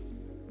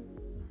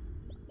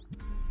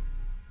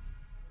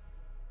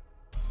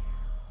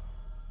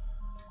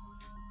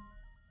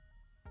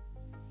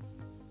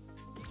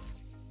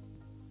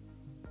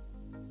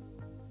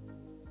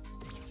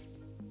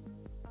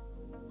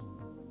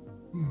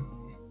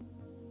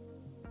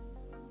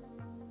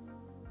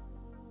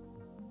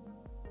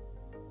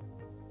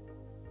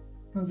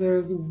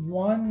 There's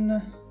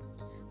one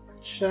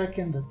check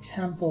in the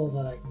temple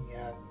that I can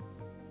get.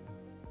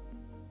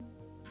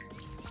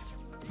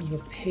 There's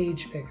a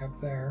page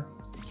pickup there.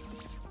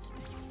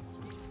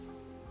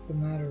 a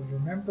matter of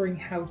remembering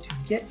how to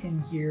get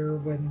in here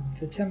when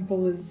the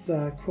temple is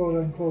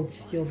quote-unquote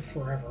sealed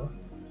forever.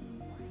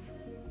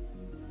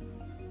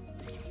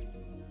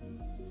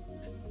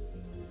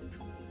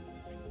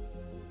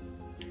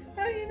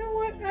 You know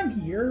what? I'm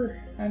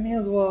here. I may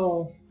as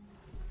well...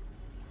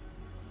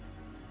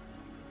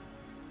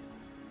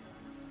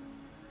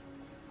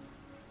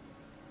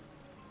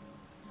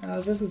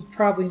 this is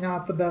probably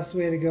not the best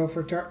way to go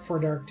for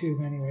Dark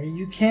Tomb anyway.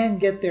 You can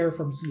get there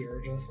from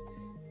here, just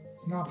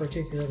it's not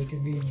particularly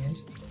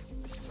convenient.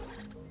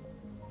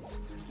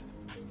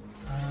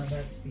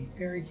 That's the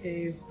fairy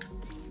cave.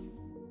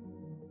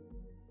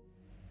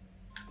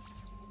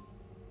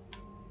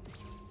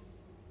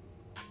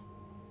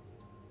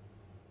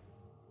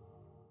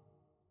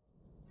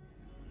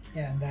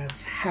 Yeah, and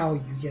that's how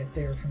you get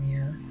there from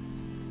here.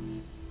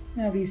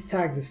 Now at least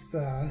tag this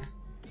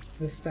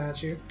this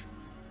statue.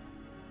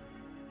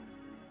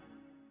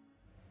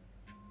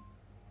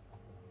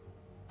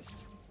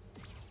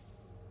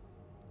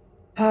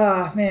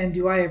 Ah, man,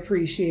 do I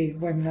appreciate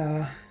when,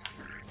 ow.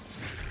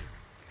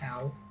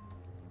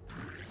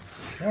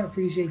 I don't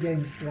appreciate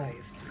getting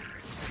sliced.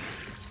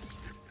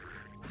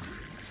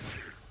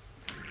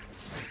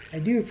 I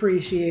do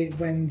appreciate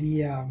when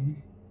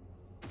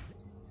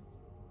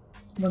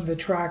the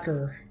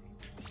tracker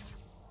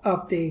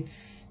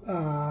updates,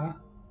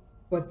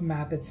 what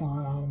map it's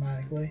on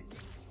automatically.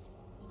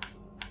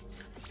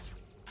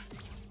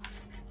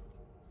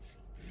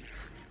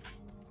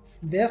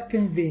 Very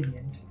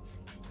convenient.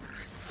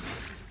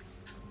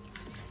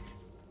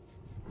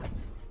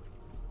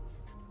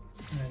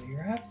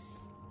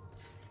 Perhaps.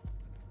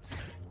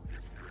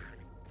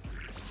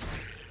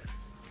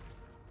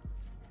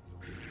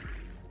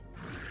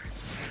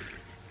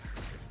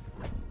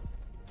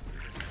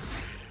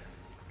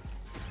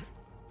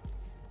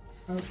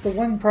 That's the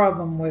one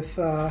problem with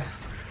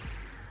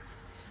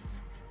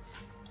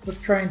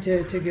trying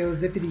to go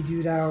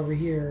zippity-doo-dah over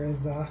here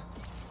is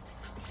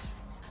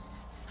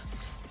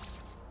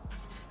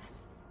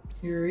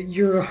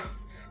you're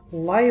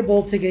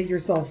liable to get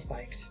yourself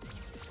spiked.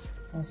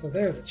 Also,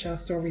 there's a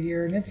chest over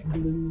here, and it's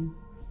blue.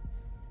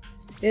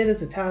 It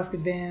is a task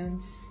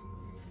advance.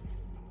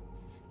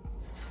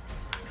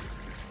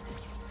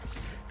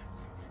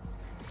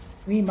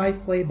 We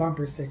might play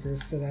bumper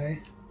stickers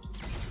today.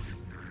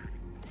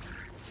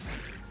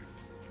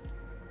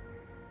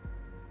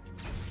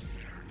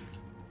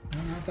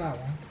 No, not that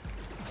one.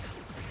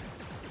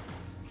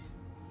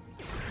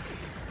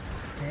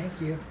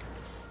 Thank you.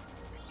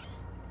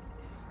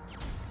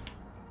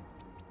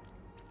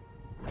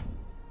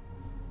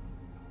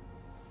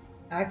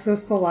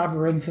 Access to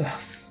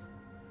Labyrinthos.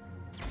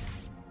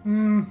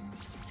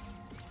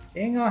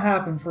 Ain't gonna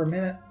happen for a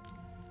minute.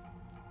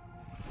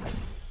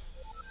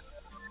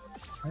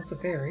 That's a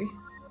fairy.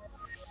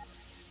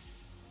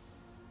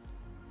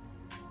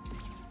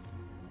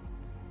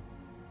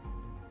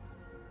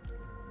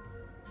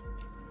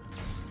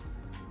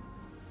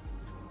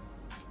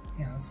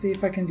 Yeah, let's see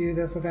if I can do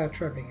this without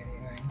tripping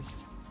anything.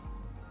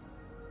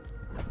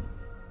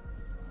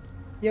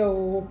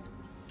 Yo!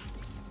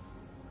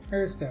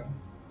 Airstone.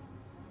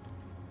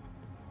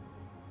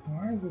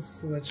 Where's the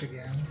switch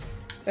again?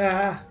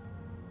 Ah!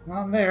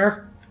 Not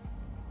there.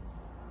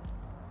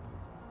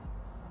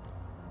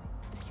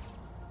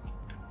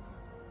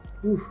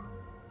 Ooh.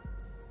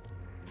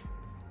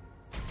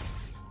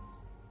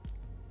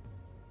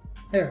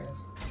 There it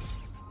is.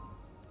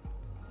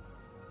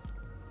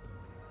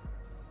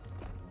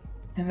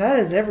 And that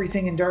is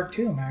everything in Dark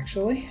Tomb,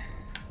 actually.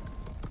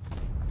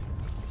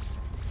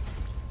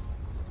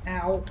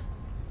 Ow.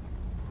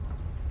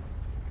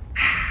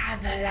 Ah,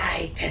 the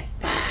light, it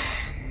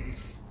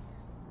burns.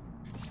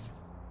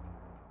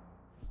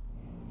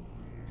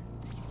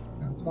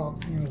 Now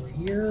plops me over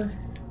here.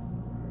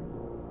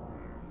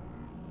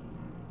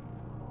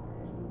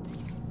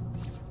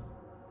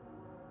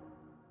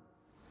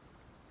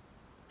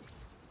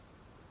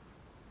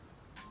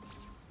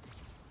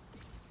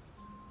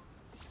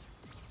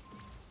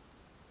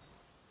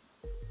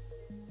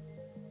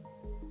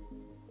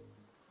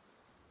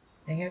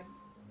 Dang it.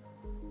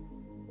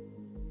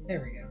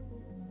 There we go.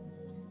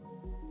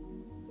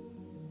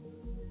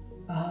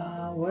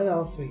 What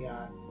else we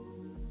got?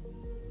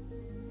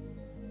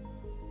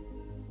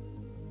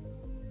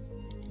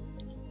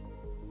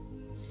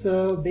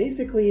 So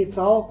basically it's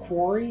all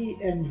quarry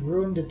and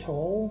ruined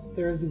atoll.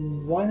 There's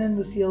one in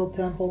the sealed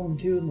temple and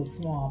two in the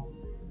swamp.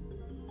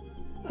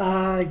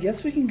 I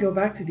guess we can go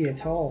back to the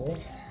atoll.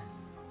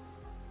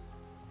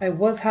 I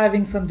was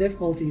having some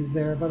difficulties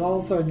there, but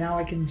also now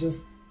I can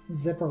just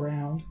zip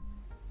around.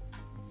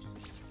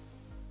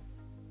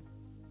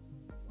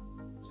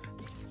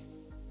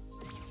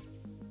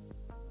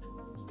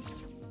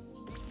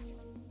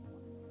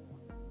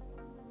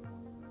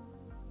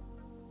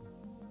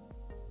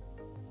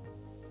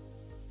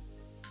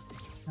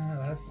 Oh,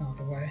 that's not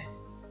the way.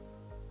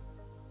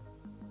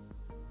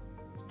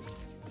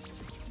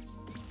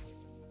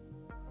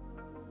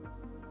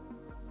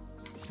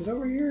 Is it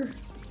over here?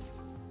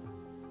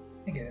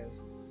 I think it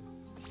is.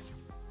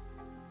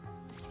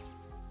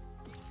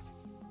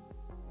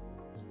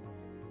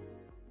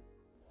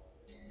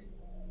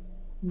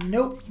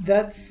 Nope,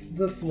 that's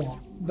the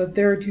swamp. But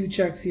there are 2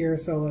 checks here,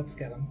 so let's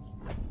get them.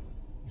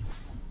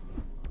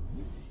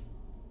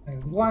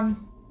 There's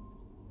one.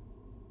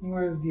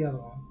 Where's the other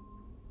one?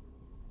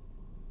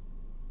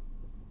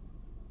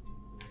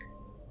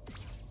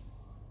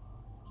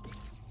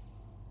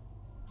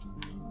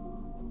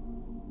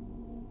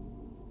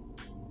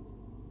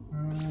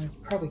 I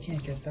probably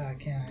can't get that,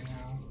 can I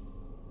now?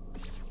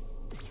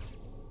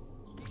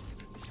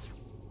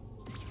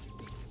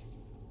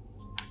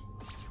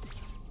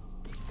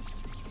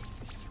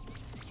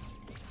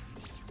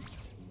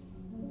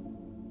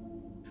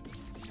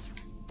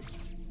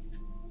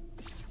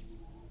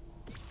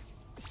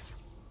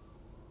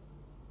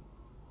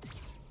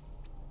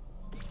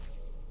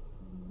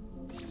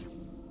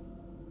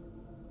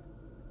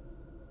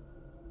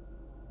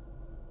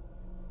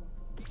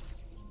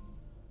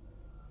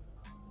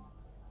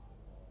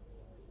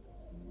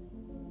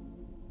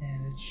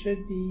 It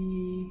should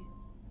be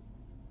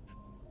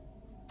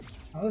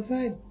other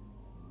side.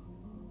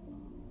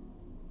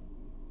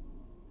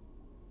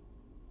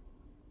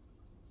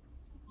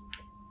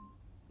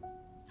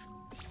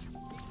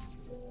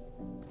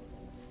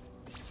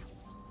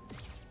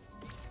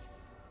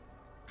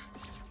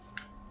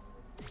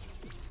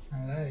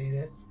 Oh, that ate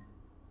it.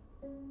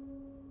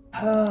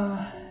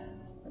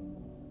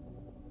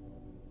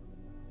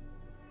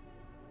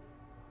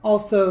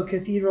 Also,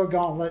 Cathedral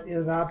Gauntlet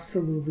is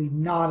absolutely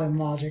not in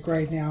logic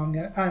right now,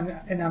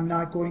 and I'm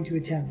not going to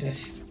attempt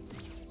it.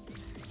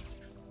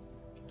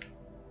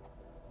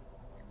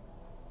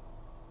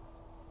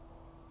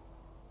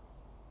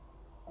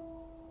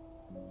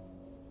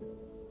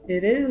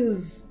 It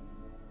is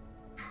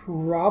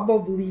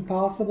probably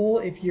possible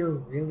if you're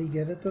really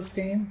good at this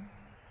game.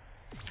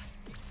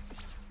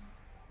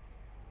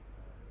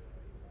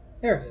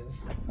 There it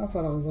is. That's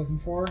what I was looking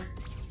for.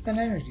 It's an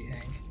energy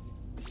tank.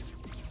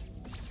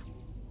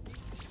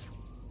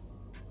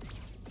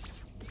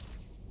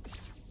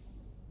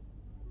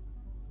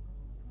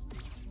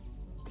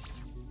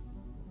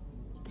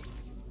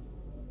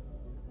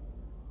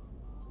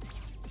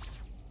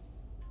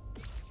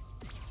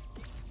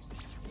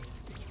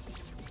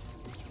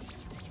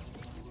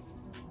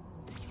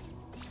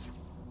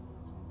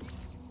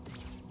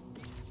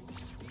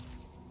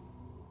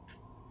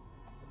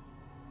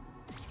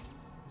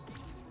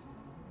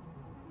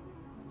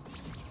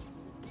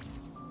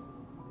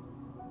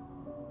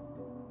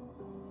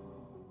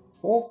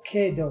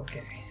 Okay, doke.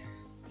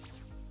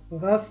 So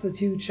that's the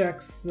 2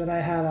 checks that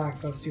I had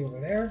access to over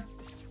there.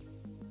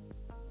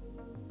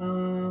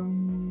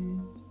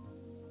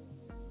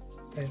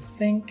 I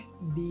think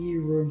the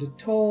Ruined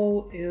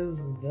Atoll is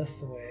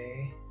this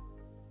way.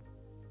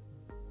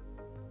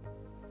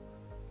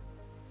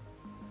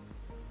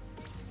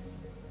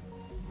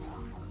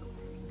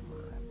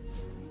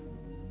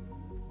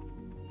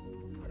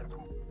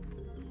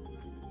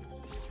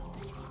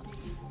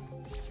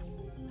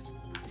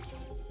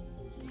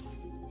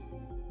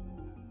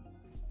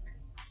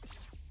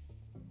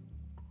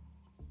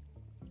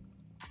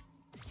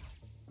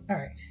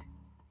 Alright.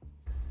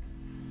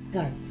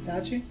 Got the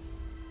statue.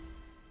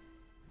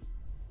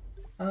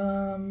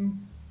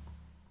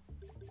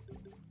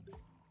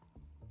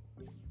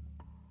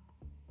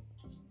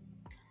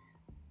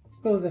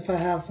 Suppose if I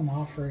have some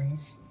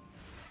offerings,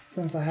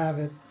 since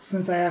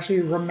I actually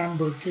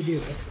remembered to do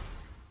it.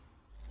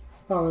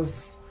 That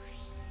was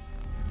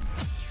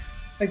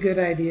a good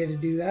idea to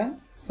do that.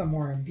 Some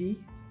more MP.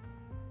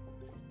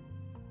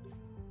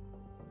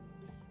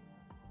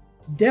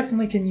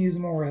 Definitely can use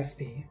more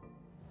SP.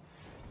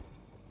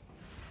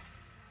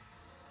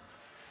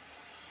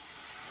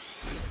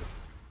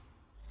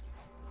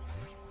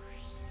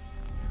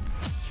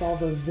 All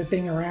the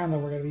zipping around that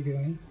we're going to be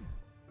doing.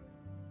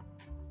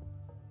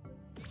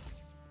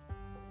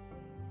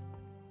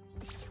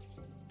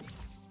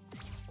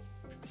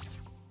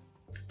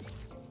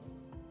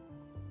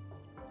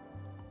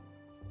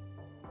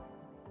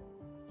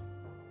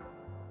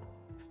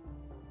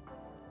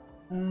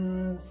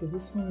 So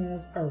this one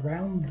is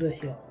around the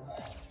hill.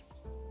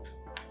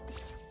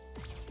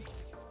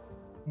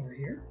 Over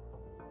here.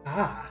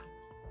 Ah!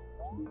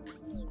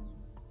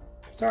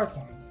 Star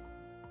coins.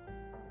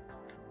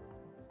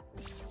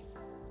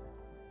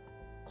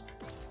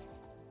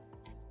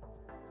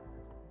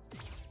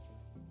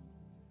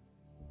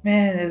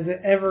 Man, is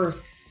it ever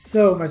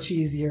so much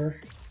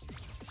easier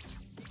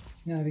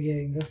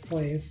navigating this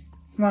place.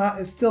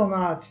 It's still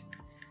not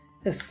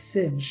a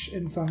cinch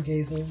in some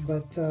cases,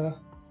 but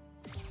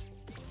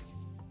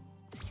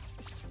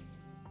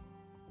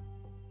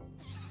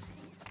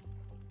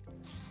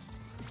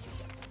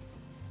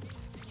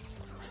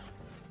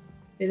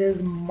it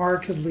is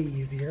markedly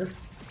easier.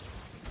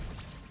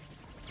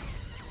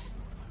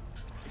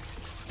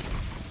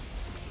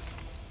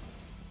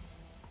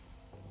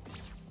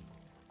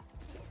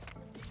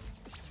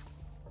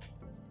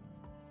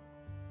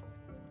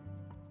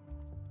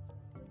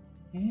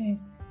 Okay,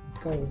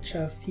 gold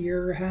chest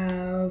here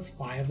has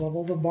 5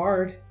 levels of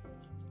Bard.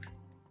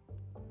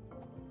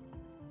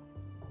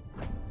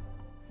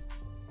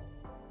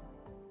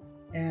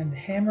 And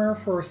hammer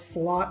for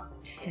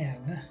slot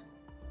 10.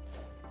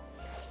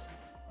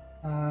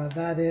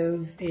 That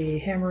is a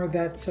hammer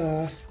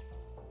that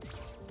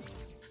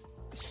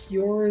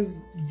cures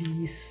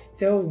the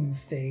stone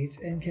state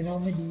and can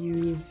only be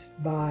used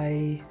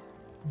by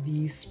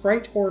the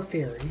sprite or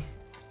fairy.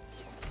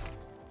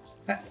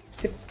 Let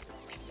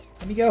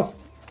me go.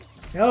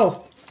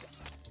 No.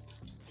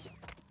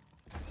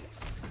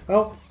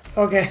 Oh,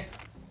 okay.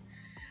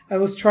 I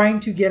was trying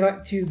to get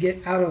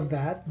out of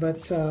that,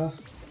 but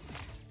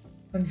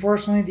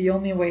unfortunately the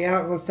only way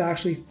out was to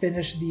actually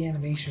finish the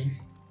animation.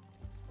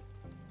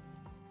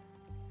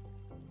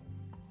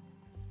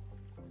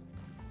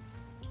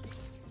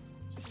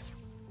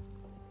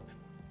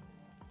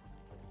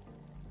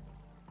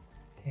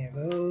 Okay,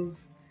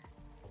 those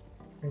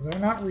are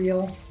not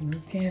real.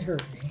 Those can't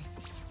hurt me.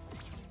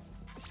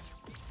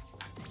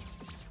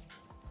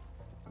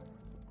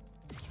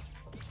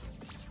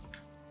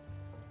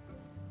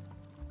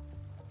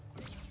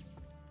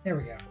 There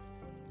we go.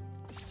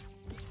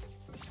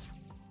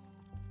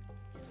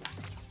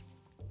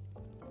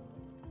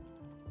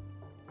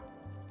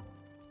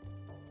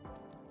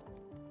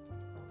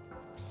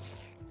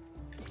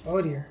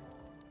 Oh dear.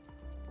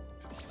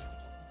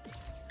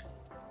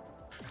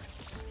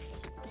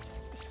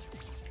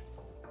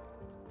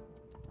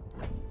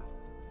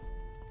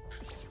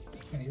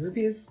 Any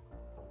rupees?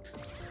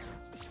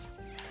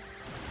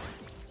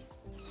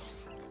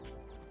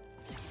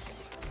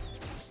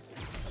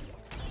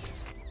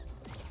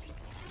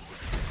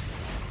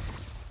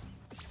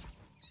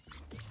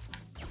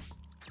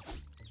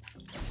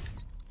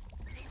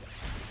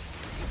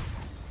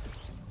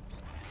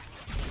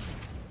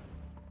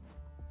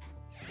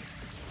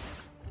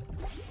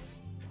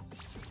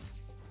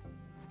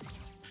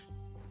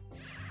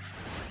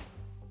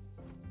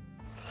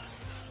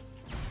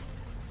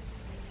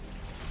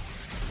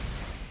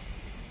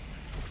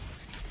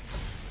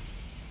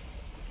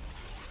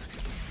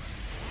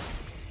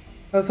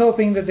 I was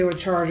hoping that they would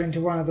charge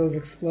into one of those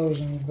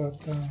explosions,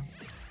 but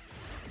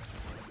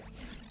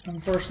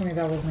unfortunately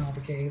that was not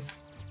the case.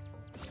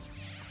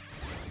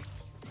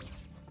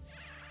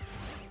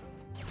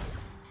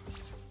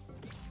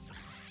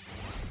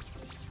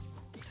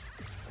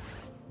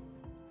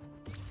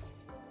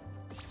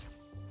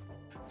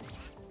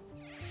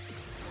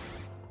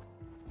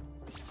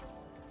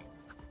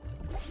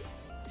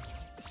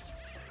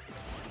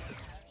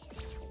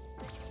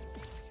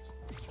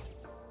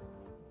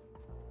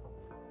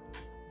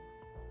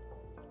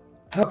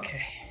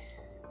 Okay.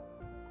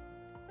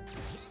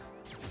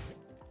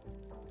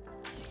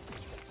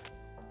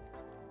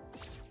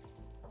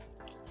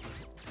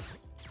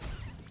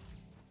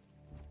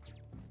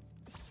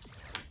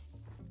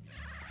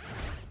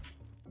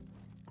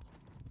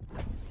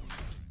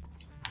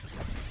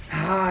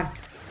 Ah,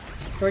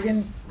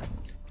 friggin'.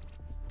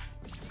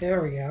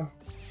 There we go.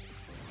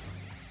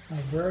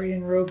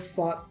 Librarian Rogue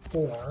slot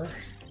 4.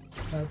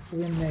 That's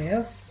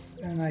Linnaeus,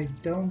 and I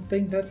don't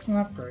think that's an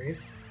upgrade.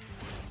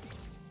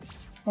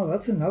 Oh,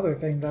 that's another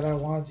thing that I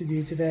wanted to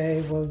do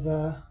today was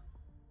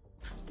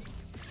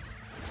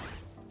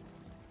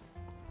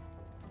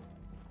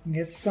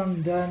get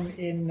some done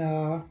in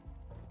oh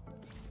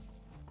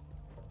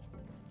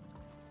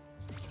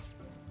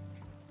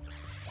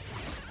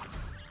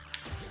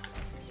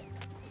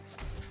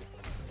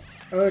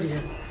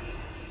dear.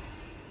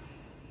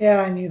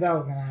 Yeah, I knew that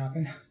was gonna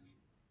happen.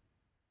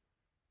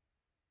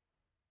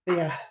 But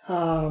yeah,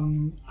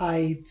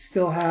 I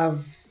still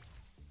have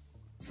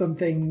some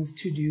things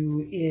to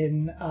do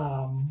in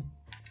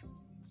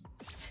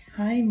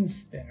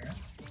Timespinner.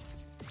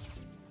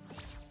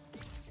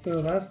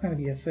 So that's going to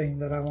be a thing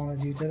that I want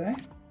to do today.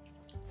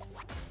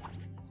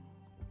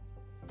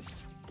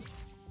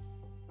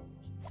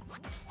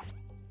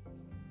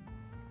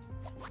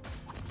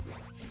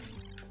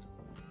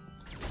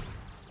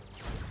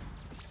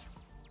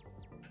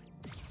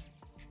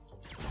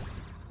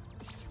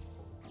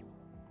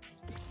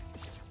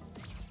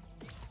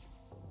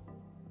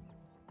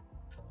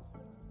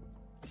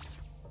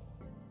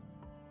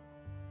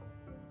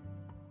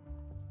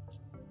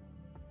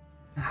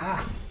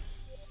 Aha!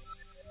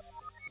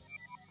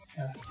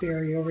 Got a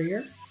fairy over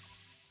here.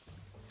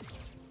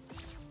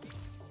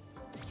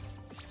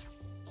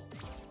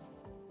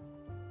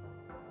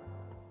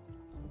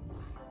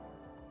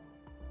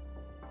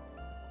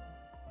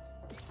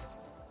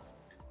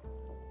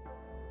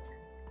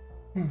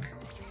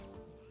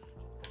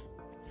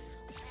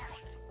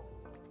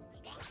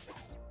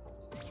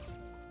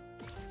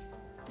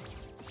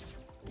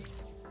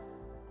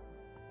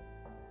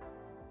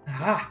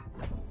 Aha!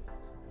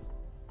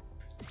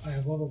 I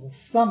have levels of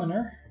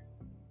Summoner.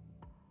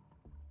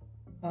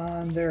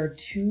 There are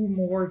 2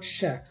 more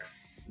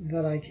checks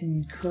that I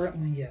can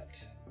currently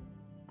get.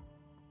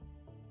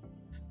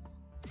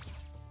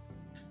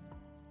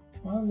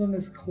 One of them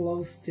is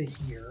close to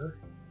here.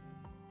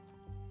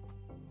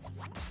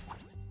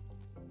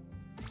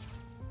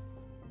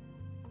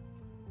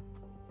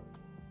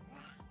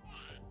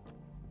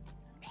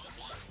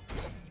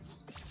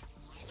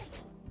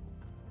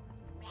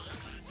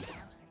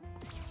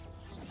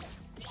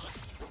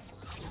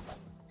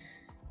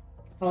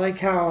 I like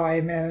how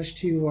I managed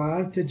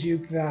to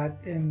juke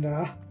that and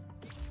I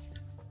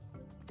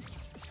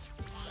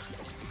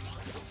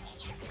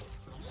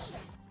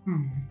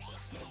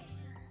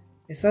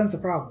sense a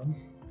problem.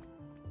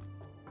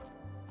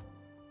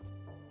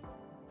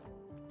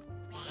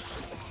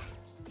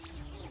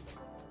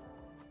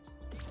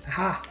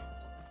 Aha!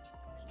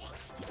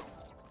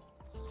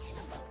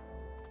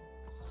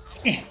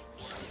 It's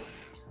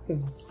a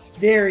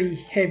very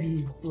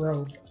heavy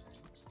rope,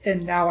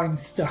 and now I'm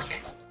stuck.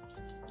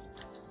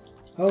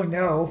 Oh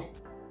no.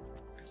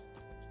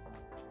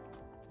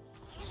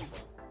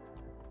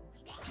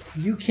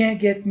 You can't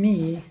get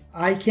me,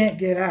 I can't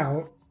get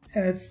out,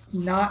 and it's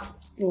not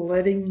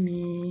letting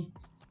me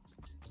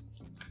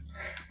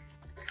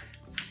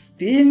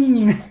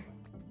spin!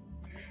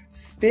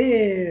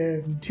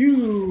 Spin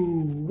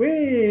to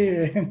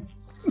win!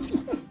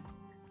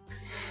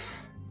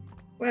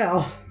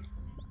 Well,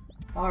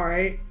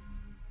 alright.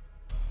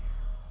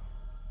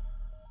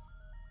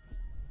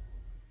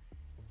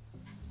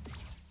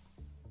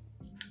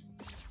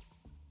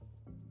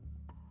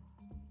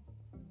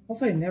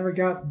 Also, I never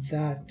got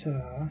that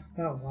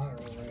ladder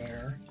over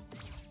there.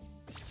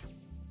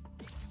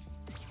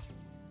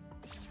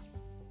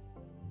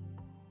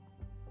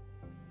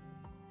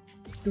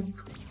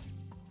 Dunk.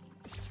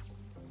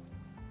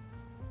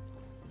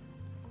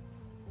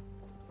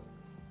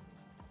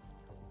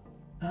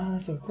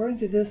 So according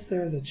to this,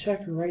 there is a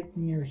check right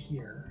near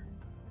here.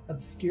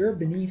 Obscure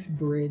beneath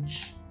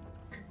bridge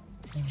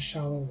in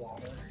shallow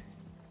water.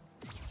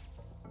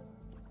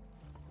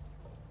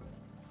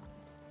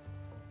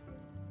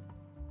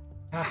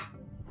 Ah!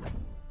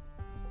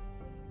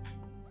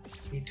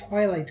 A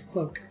twilight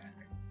cloak.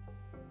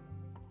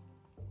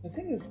 I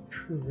think it's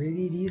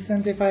pretty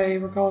decent if I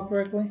recall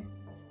correctly.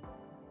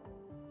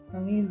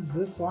 That leaves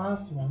this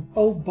last one.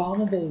 Oh,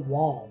 bombable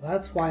wall.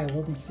 That's why I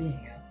wasn't seeing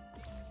it.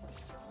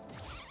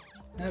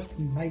 That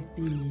might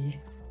be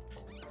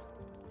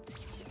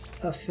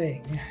a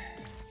thing.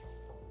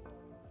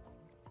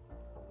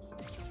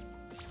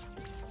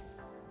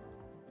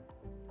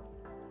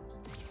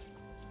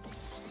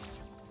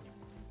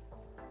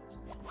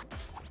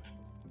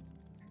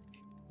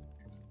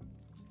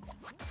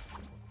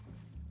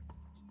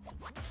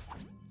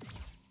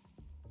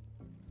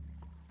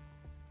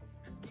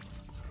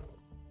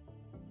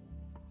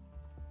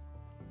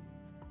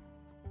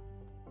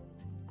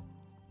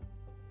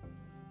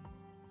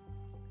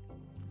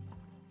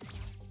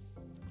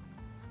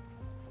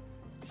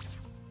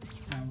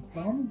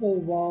 Bombable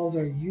walls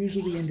are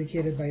usually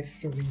indicated by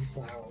 3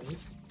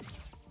 flowers.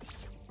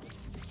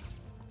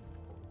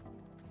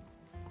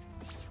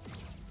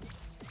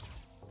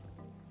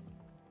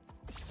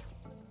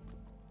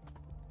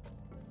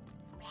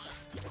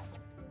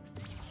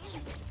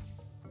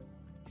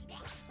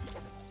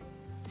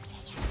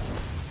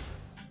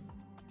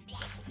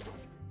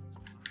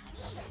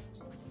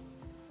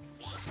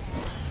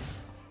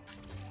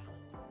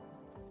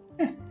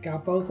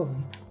 Got both of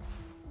them.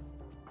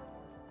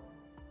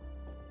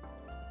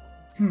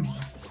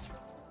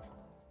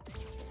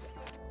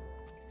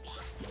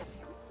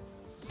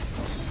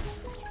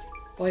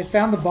 Well, I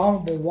found the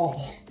bombable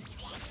wall.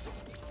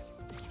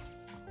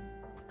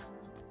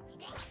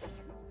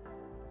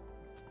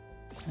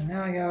 And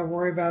now I gotta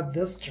worry about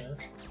this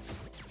jerk.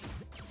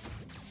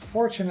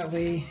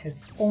 Fortunately,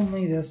 it's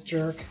only this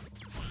jerk.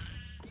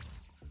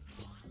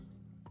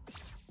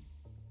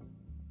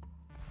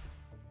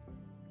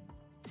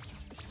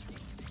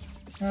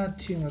 Not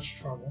too much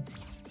trouble.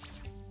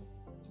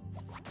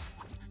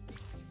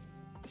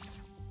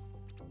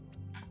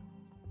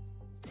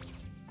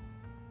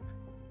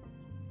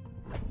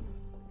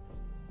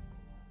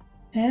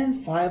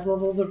 And 5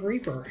 levels of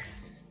Reaper.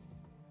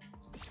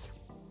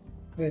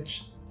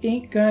 Which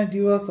ain't gonna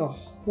do us a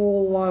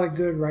whole lot of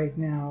good right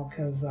now,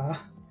 because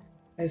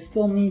I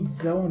still need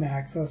zone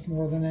access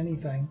more than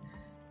anything.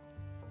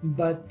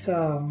 But,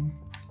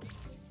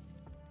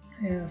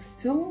 yeah,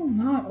 still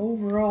not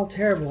overall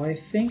terrible. I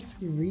think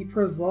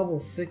Reaper's level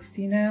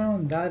 60 now,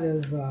 and that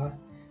is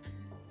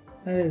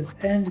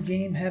end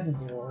game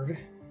Heavensward.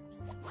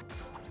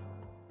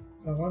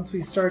 So once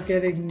we start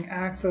getting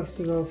access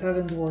to those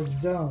Heavensward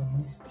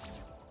zones,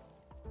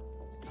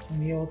 we'll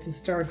be able to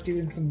start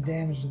doing some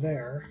damage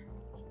there.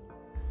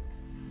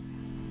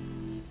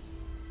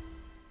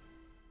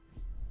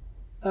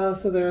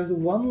 So there's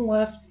 1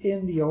 left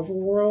in the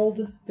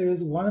overworld,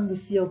 there's 1 in the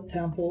sealed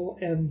temple,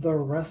 and the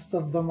rest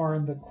of them are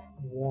in the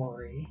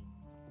quarry.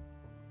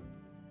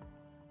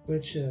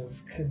 Which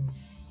is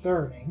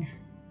concerning.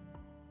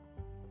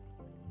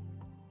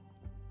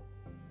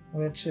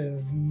 Which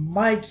is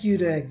my cue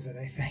to exit,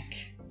 I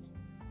think.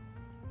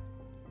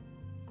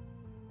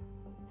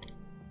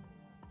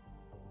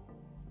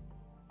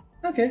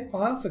 Okay,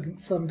 well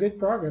that's some good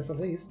progress at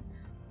least.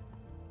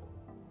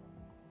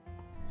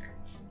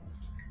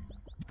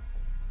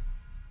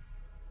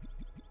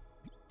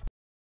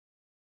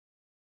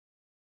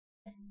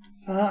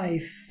 I I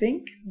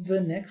think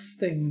the next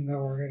thing that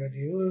we're going to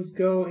do is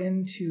go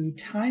into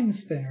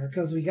Timespinner,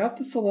 because we got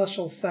the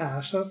Celestial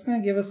Sash. That's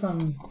going to give us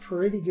some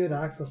pretty good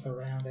access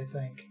around, I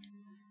think.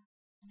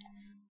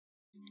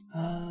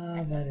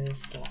 That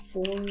is slot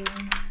 4.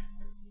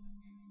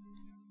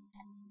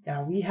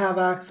 Yeah, we have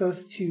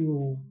access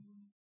to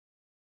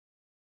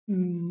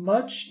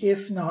much,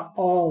 if not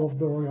all, of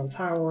the Royal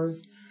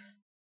Towers,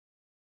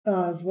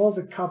 as well as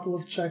a couple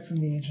of checks in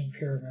the Ancient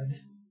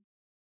Pyramid.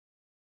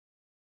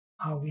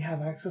 Oh, we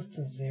have access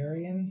to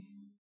Zarian.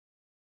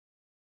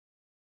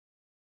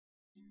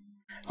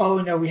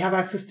 Oh no, we have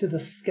access to the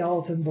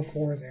skeleton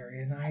before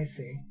Zarian. I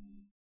see.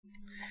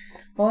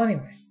 Well,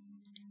 anyway,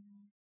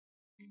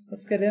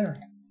 let's get in her.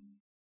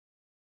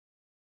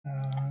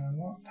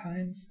 What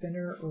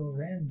Timespinner or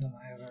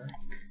randomizer?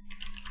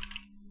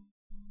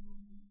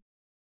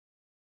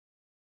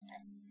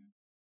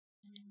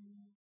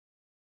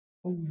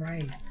 Oh,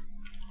 right.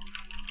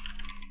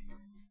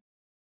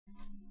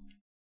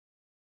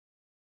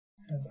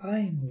 As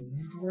I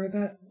moved where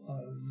that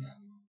was.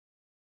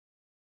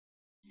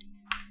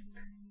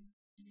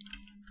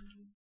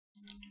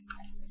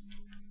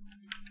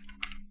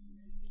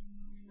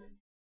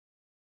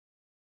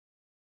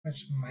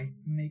 Which might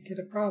make it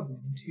a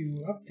problem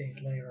to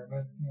update later,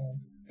 but we'll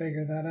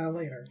figure that out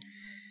later.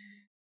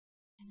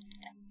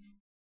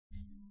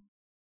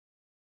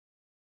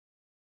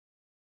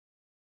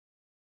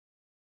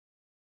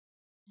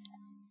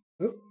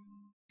 Oop.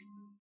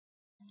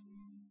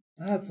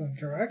 That's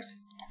incorrect.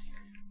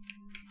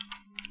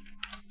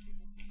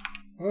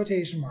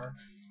 Quotation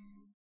marks.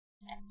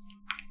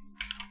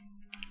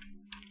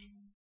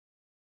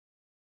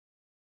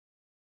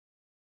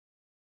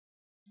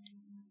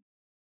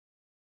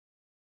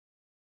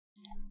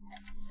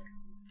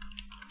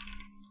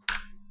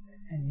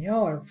 And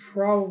y'all are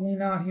probably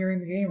not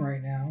hearing the game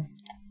right now.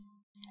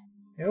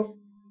 Nope.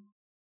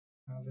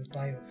 That was at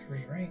Bio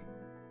 3, right?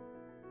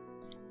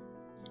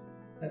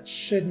 That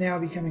should now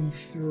be coming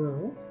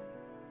through.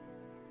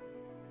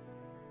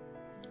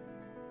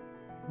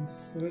 And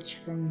switch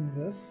from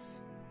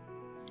this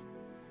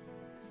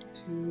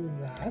to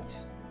that.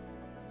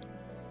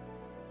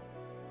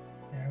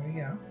 There we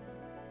go.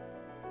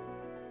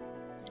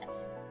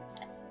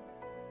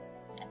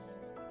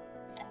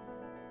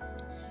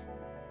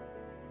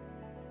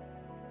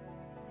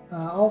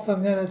 Also,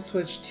 I'm going to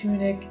switch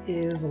TUNIC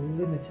is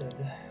limited.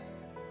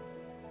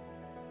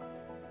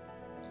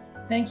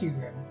 Thank you,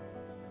 Grim.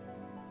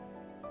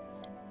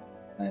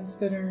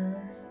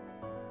 Timespinner.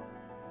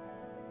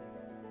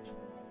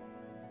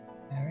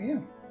 There we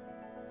go.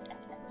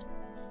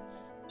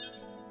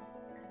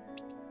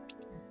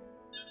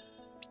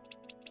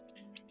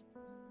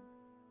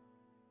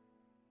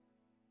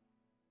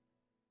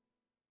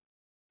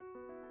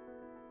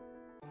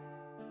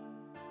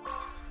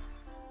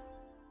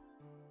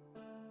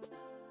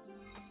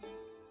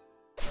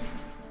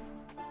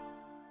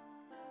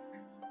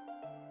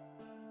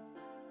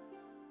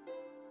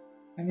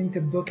 Having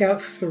to book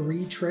out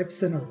 3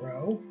 trips in a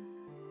row?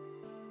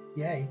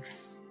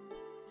 Yikes.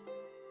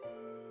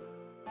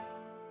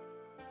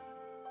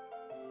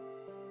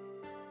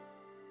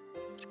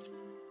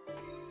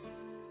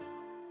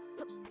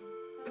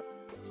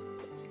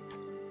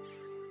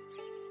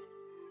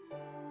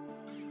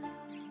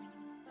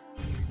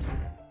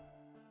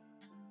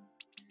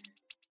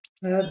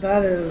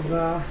 That is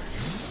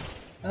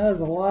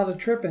a lot of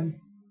tripping.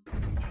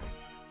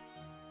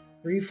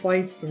 3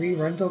 flights, 3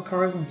 rental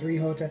cars, and 3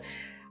 hotels.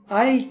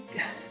 I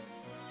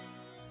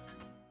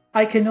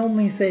can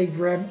only say,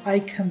 Grim, I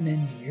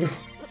commend you.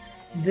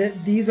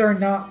 These are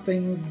not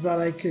things that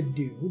I could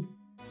do.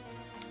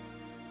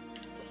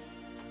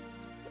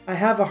 I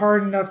have a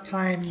hard enough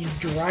time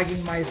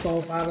dragging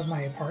myself out of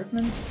my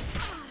apartment.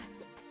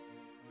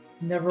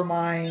 Never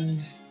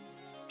mind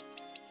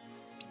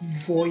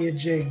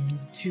voyaging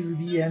to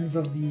the ends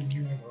of the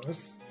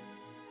universe.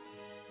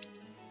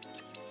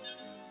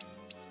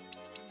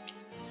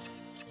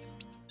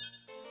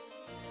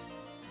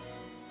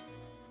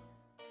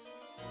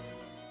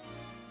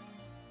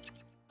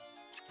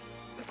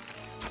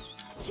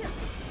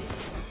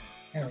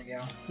 There we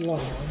go.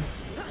 Lord.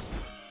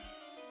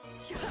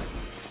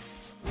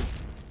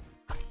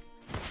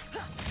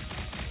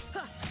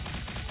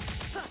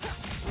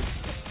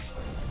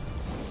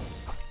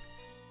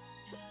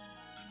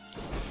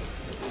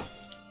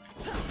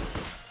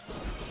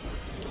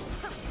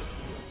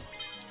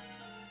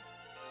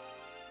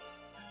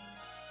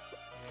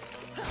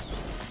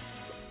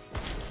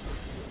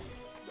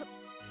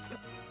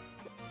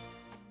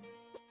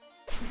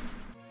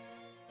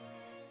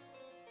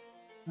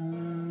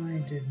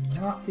 I did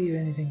not leave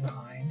anything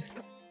behind.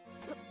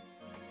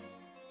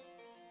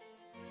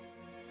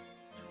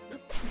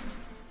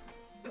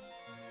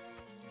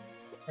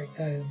 Right,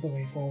 that is the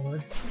way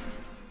forward.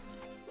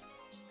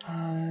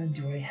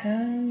 Do I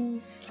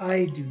have...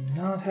 I do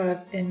not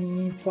have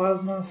any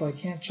plasma, so I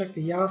can't check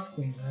the Yas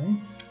Queen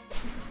room.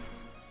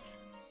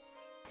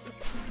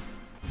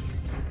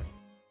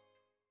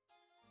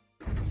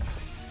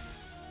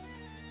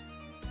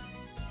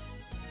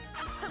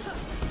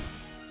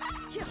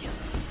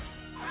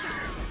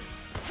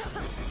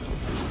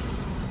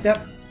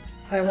 Yep,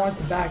 I want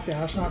to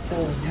backdash, not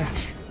forward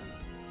dash.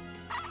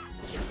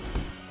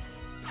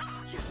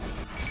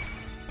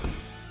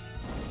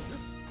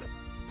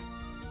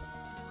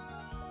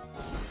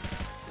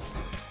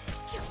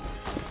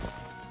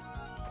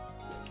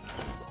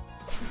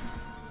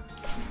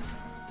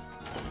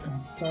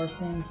 Star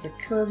Coins to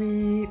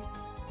Kirby.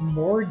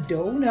 More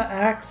Dona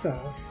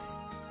access.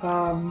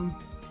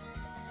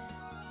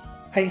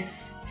 I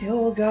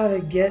still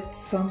gotta get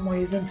some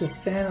ways into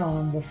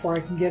Thanon before I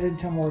can get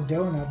into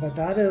Mordona, but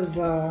that is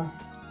a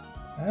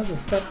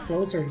step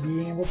closer to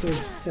being able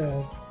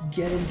to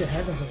get into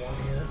Heaven's Ward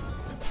here.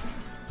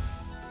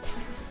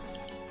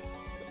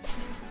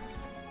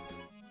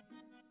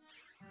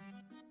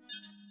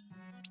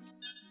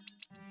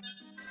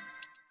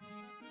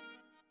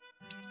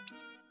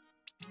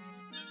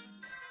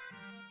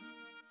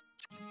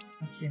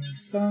 Give me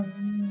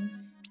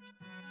sons.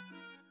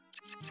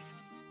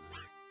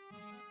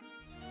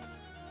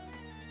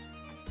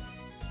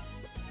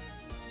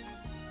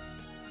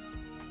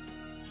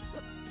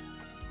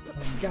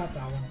 Got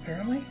that one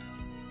apparently.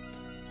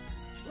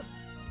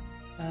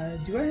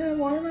 Do I have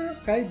Water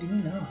Mask? I do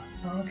not.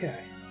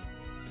 Okay.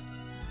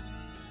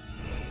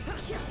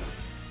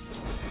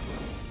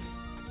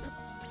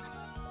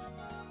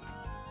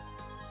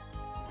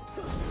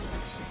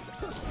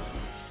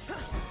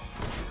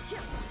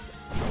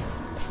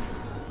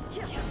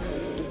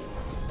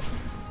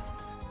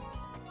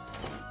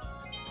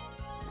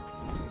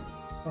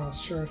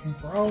 Cross Shuriken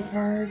for all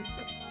card.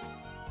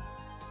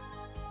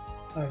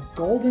 A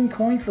golden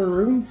coin for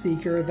Rune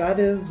Seeker. That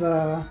is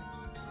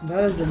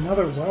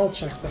another well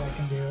check that I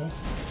can do.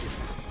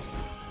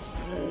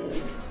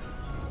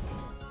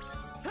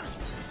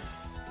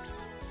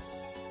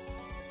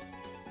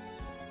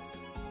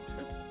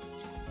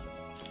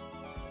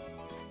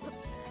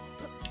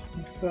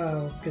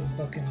 Let's get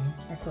booking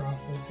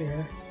across this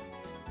here.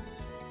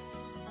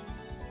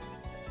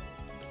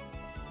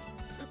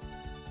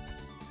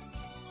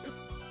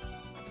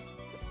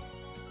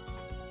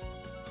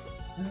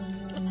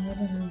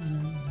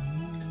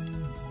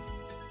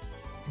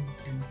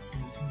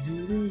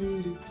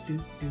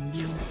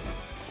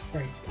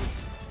 Right.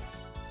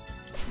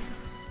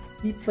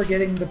 Keep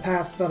forgetting the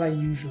path that I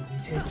usually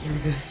take through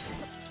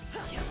this.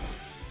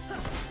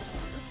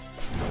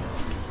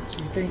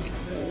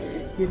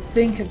 You'd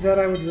think that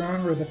I would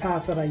remember the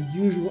path that I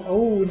usually...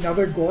 Oh,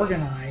 another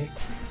Gorgon Eye.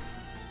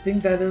 I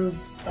think that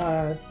is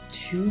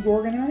 2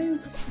 Gorgon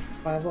Eyes?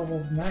 5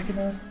 levels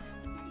Machinist.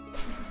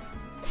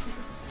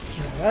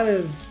 Yeah, that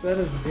is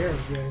very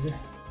good.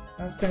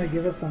 That's gonna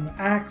give us some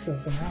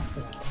access in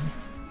Mastodon.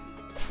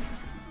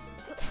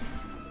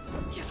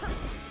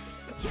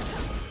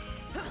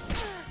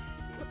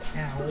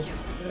 Ow.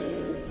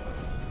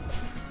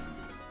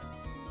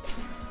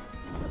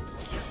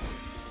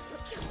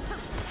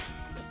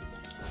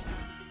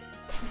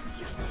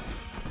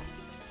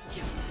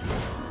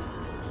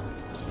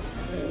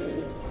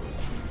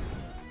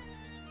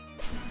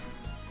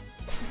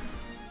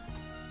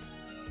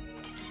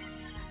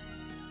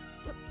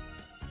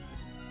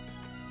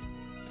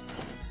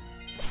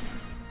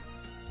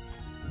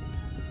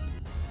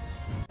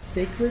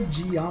 Sacred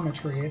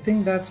Geometry. I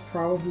think that's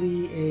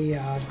probably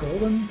a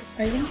golden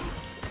item.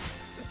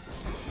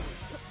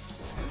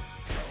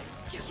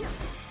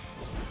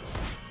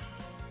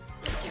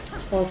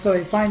 Also,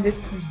 I find it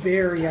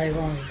very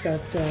ironic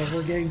that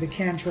we're getting the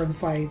Cantron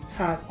fight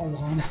at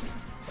Alana.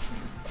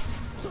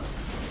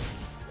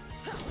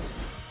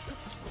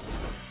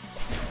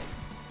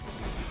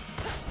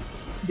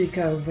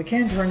 Because the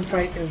Cantron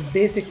fight is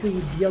basically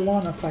the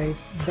Alana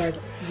fight, but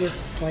with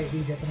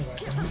slightly different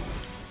weapons.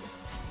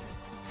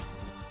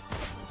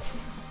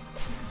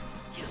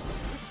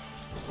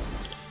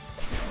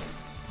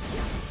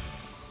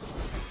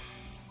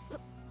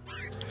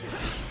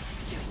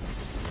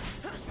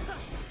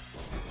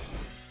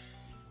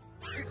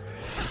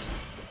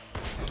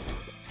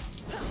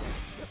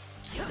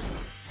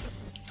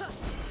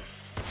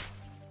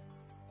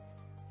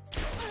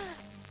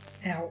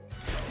 Ow.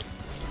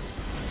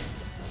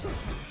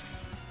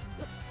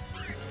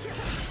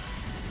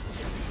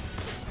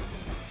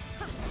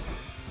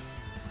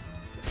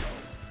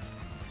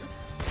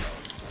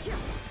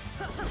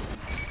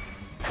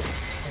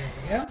 There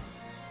we go.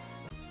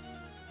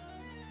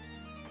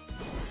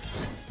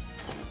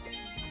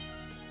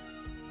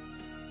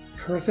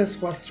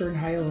 Kurthus Western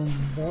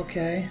Highlands.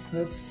 Okay,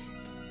 that's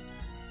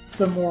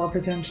some more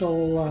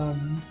potential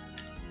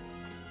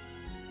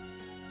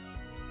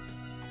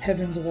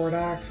Heaven's Ward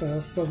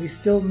access, but we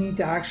still need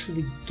to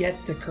actually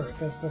get to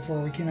Kurthus before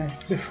we can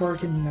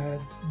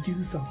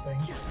do something.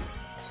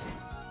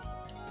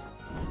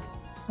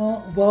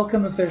 Well,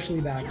 welcome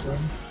officially back, Grim.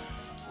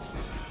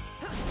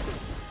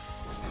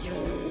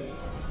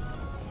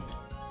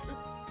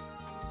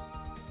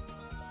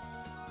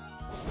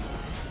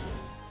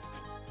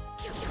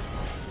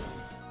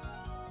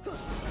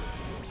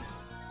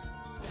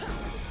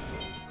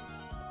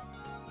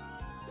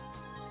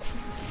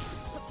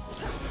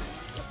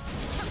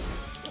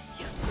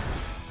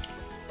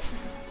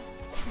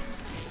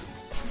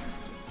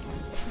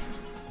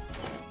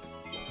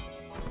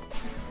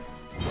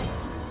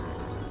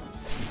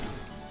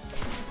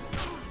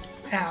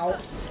 Ow.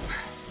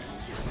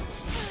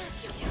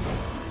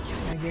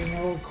 I'm getting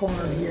a little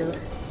cornered here.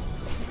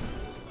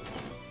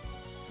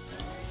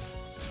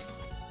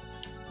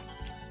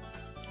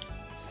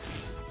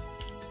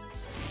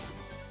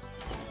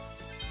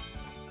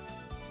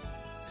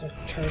 So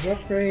charge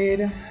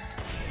upgrade.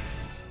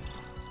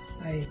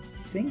 I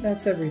think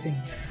that's everything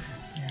here.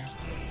 Yeah.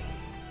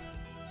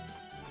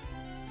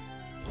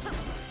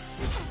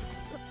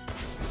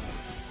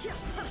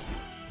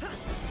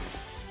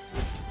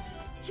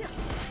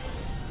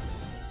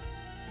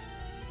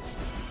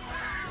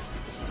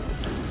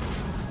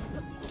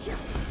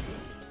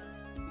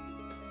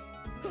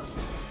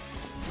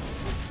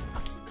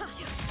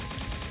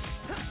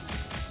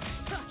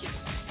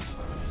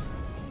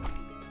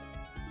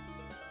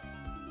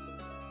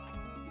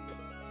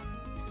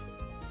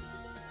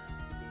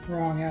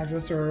 Wrong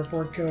address or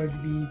report code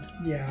be,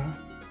 yeah.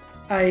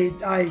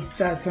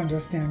 That's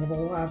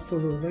understandable,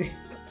 absolutely.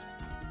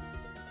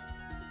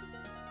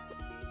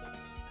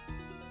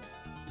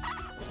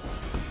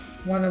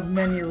 One of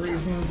many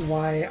reasons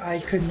why I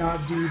could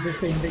not do the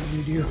thing that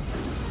you do.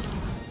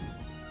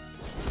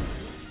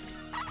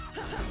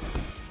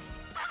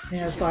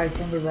 And aside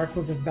from the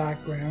requisite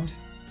background.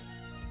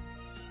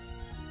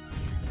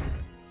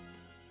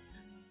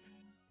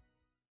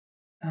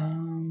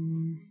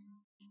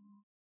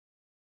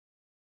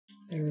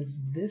 There is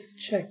this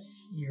check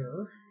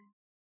here.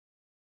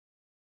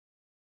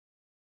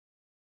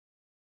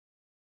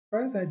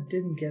 Surprised I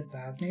didn't get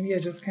that. Maybe I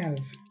just kind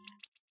of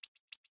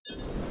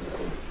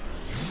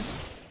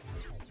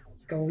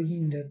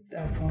gleaned it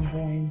at some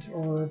point,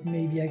 or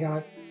maybe I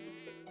got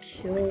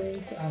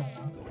killed. I don't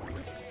know.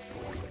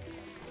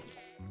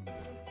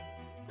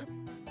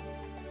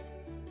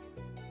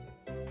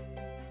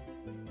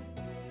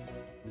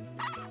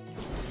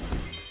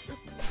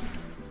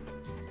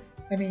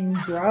 I mean,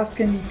 grass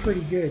can be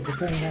pretty good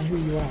depending on who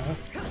you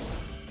ask.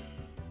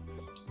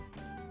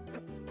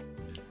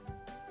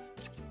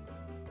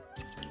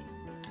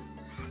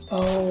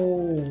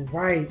 Oh,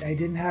 right, I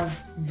didn't have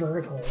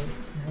vertical.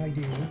 Now I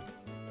do.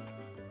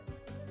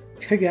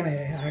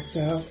 Kagane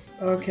access.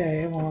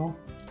 Okay, well.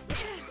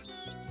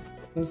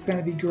 That's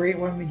gonna be great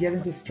when we get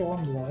into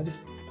Stormblood.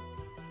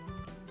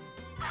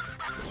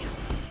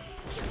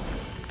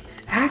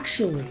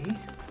 Actually...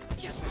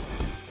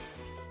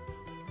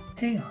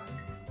 Hang on.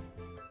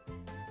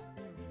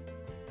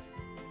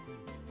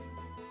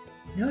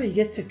 No, you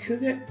get to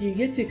Kugane. I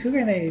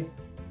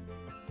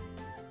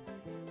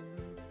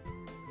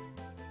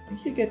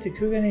think you get to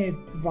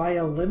Kugane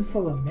via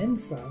Limsa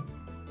Minsa.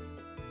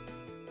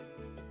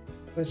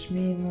 Which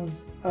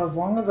means as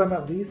long as I'm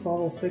at least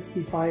level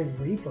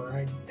 65 Reaper,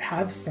 I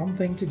have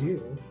something to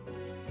do.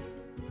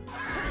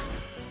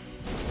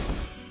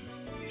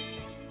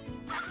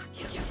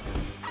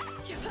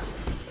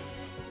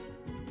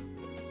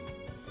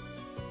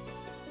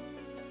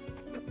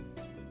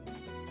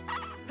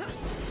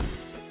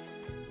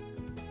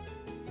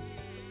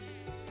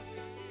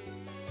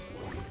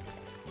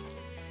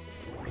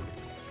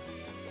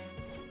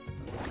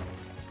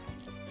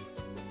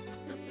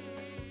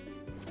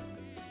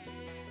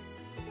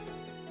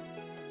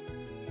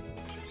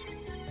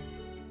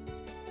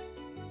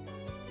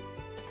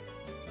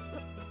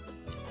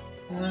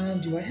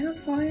 Do I have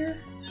fire?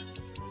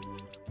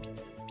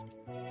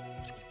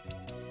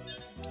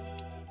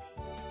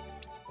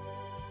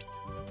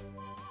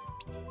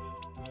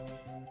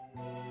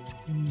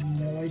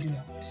 No, I do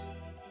not.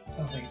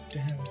 Oh wait, I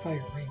have a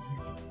fire ring.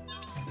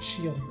 I have a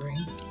shield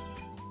ring.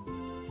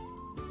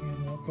 May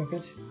as well equip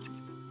it.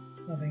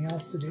 Nothing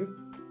else to do.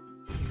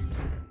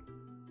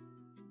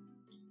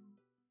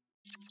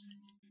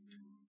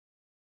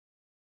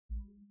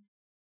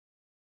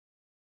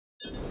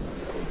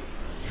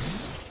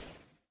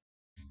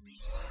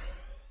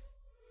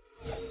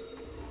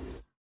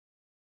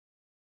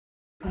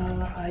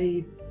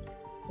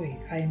 Wait,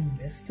 I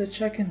missed a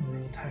check in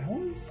Rural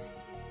Towers?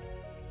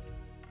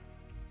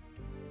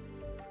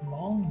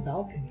 Long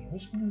balcony,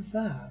 which one is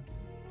that?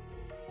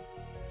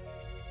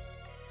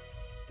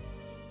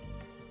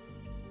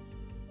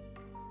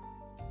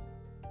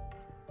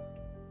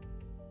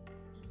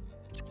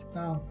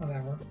 Oh,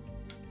 whatever.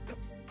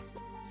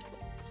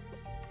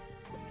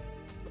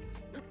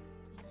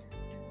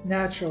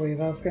 Naturally,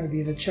 that's going to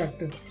be the check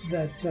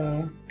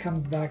that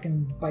comes back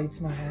and bites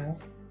my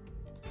ass.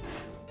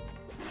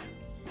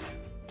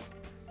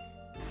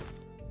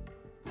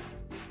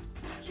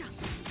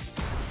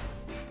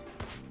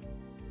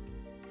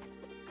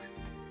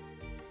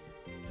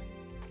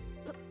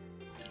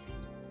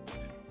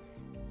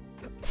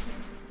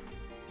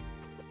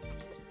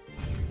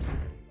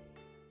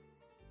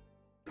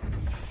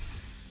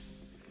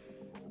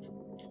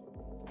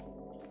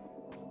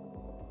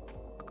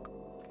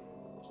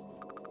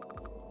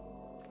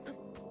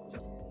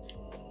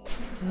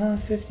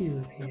 $50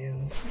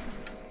 rupees.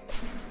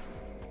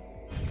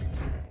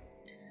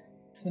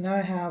 So now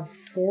I have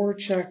 4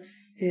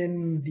 checks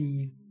in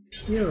the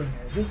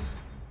pyramid.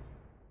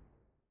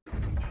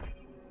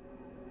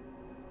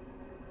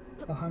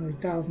 The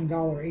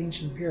 $100,000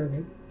 ancient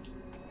pyramid.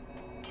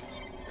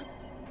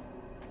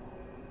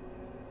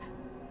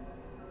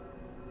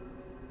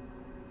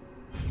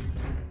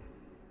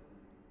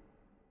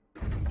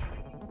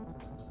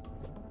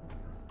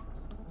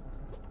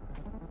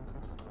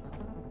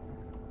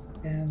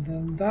 And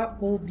then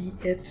that will be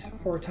it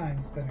for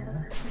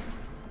Timespinner.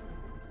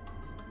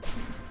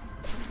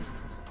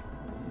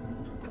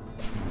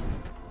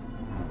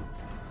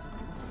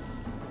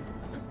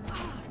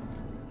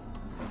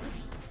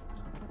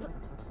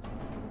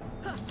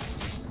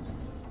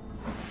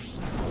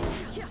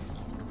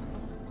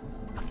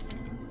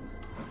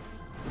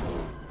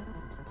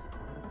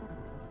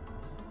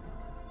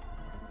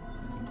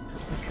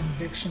 The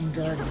Conviction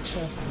Guarded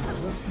chest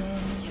is this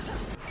one.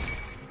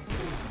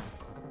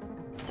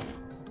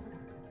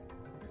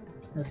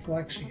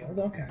 Reflect shield,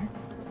 okay.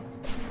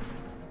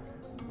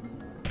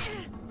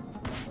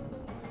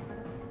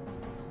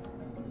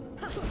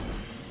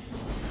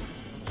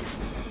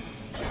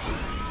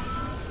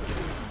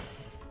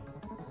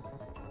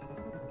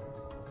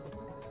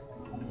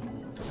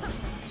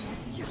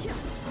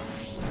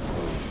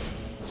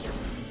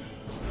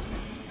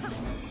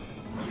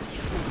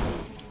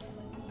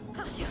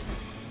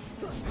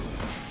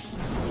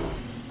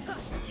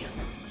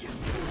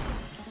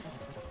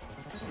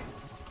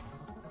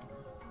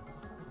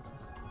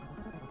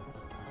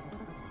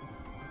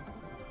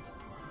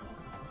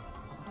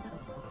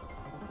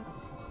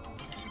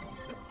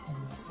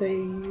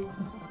 Save.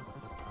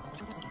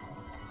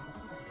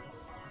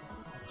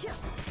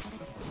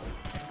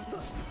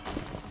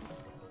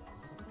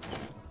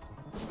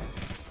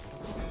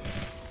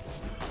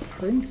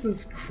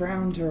 Prince's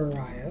Crown to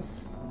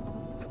Arias.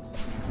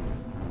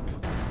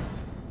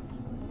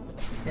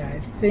 Yeah, I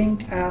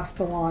think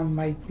Astalon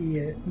might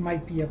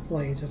be a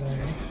play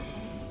today.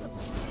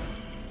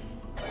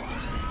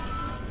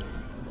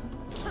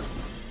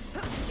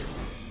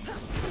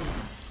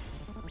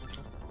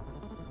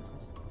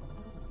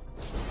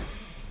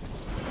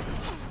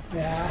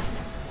 Yeah.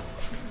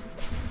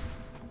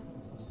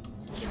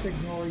 Let's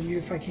ignore you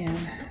if I can.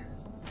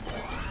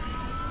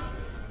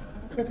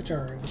 Quick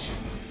charge.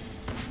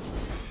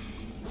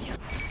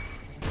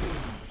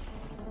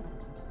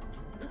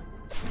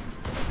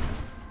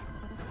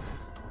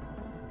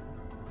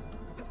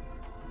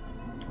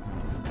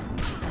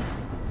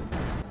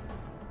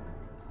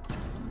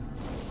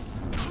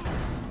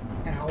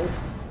 Ow.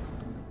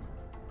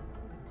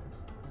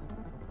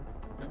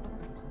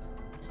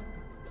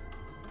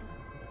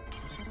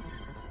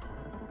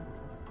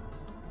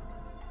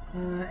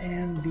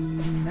 And the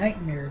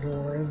Nightmare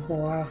Door is the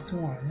last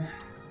one.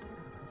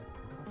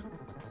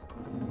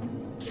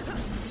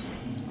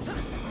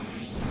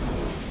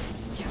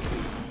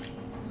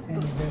 It's been a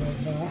bit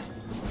of a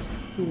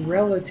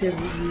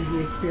relatively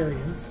easy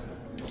experience.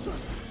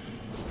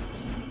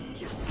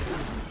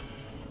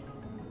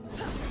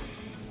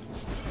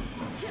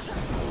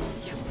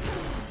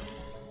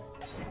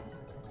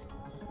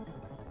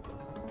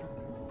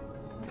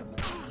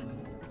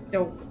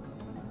 Nope.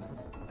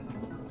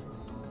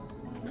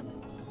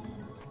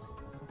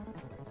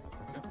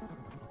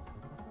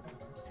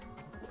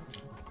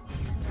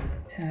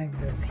 Tag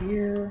this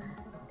here.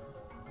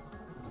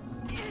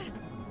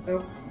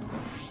 Oh.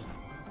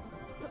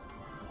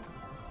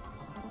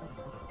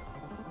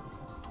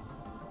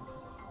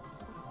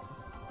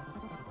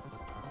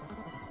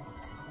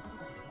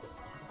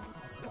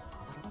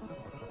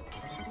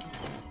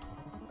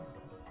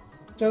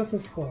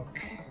 Joseph's Cloak.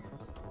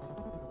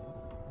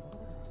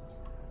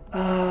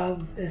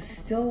 It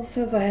still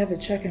says I have a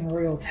check in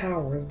Royal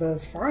Towers, but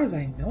as far as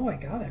I know, I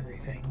got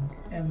everything.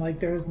 And, like,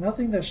 there's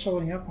nothing that's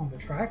showing up on the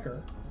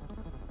tracker.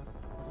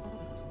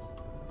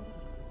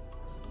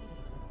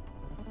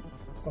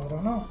 So I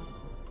don't know.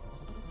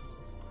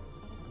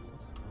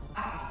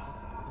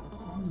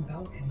 On the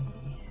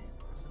balcony.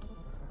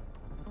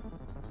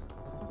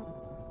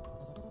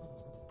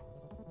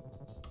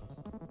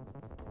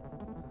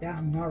 Yeah,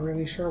 I'm not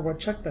really sure what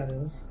check that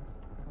is.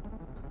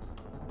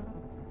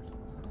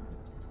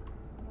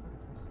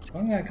 So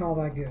I'm gonna call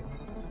that good.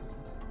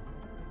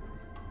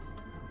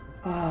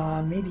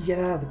 Maybe get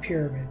out of the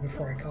pyramid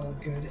before I call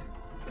it good.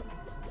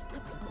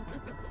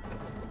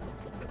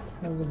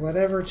 Because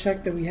whatever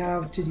check that we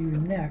have to do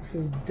next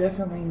is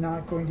definitely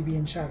not going to be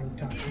in shadow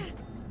time.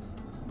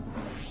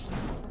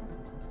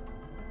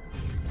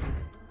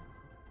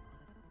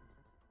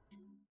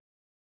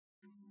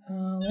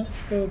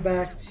 Let's go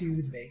back to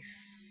the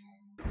base.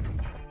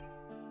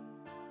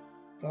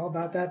 It's all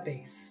about that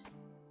base.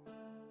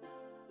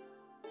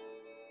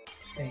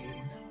 Save.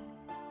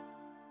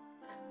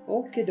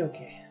 Okie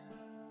dokie.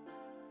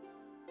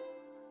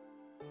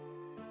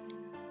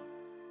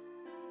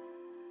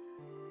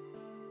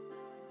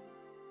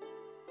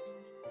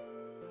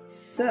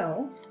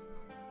 So,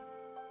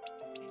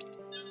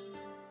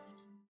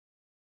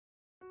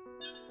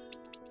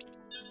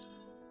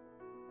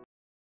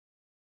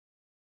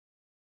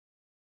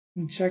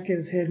 check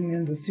is hidden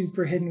in the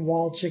super hidden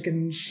wall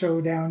chicken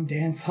showdown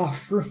dance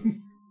off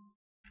room.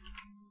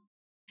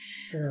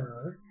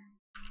 Sure.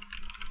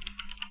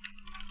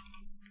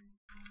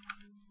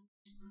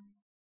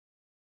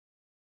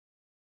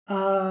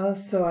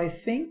 So I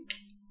think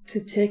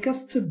to take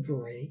us to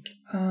break,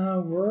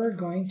 we're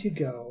going to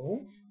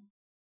go.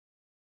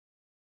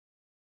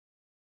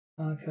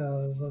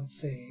 Because, let's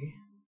see.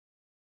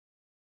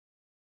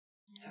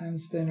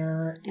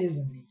 Timespinner is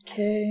in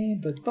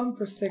BK, but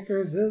bumper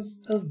stickers is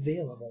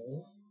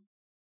available.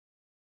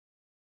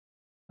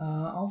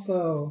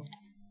 Also,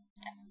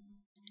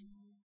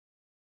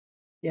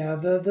 yeah,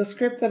 the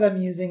script that I'm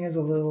using is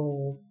a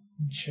little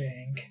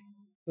jank.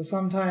 So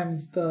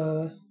sometimes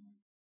the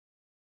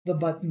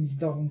buttons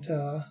don't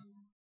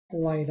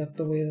light up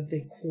the way that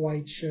they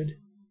quite should.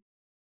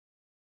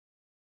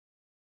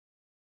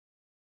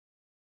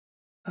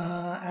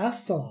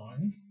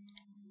 Astalon.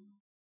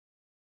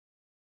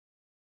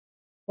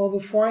 Well,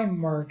 before I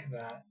mark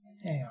that,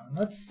 hang on.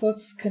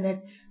 Let's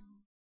connect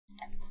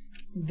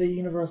the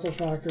universal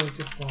tracker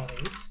to slot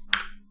 8.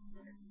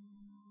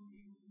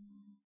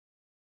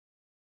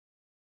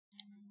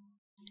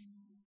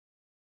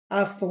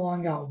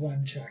 Astalon got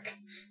 1 check.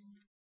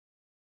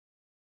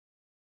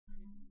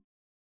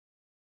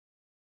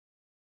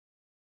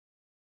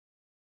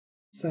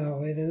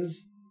 So it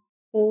is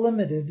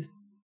limited,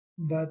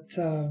 but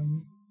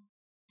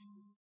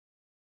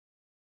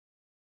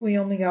we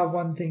only got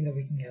 1 thing that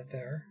we can get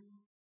there.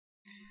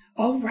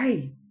 Oh,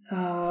 right!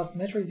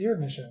 Metroid Zero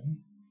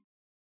mission.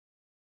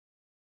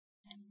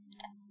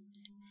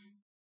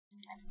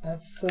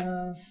 That's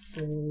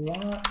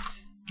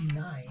slot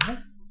 9.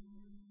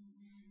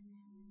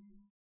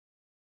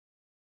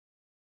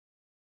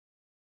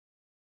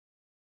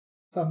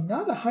 So I'm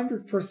not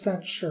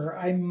 100% sure.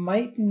 I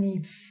might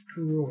need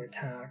Screw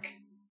Attack.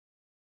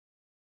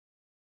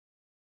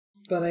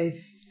 But I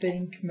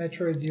think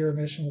Metroid Zero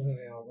Mission is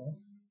available.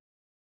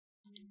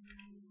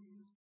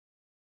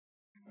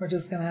 We're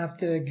just gonna have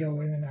to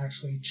go in and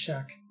actually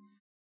check.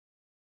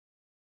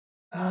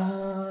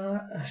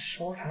 A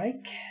short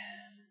hike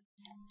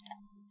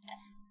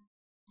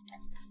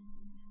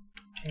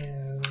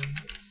is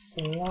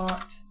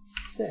slot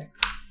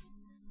 6.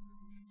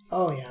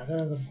 Oh yeah,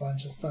 there's a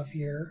bunch of stuff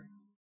here.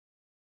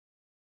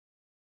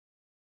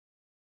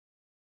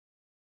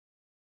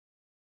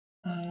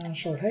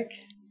 Short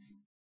hike.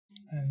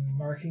 I'm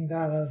marking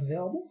that as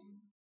available.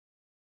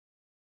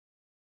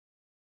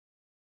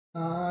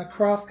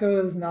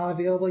 Crosscode is not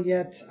available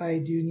yet. I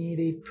do need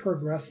a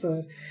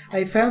progressive.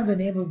 I found the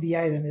name of the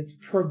item. It's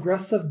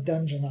Progressive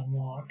Dungeon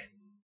Unlock,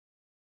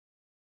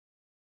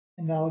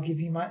 and that'll give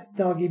me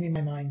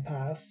my Mind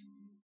Pass.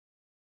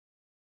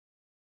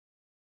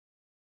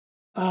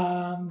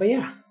 But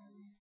yeah.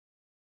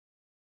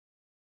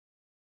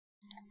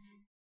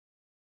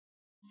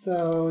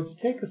 So to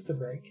take us to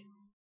break.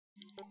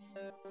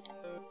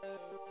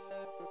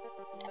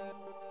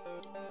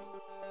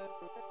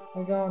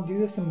 We're gonna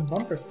do some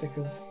bumper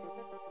stickers.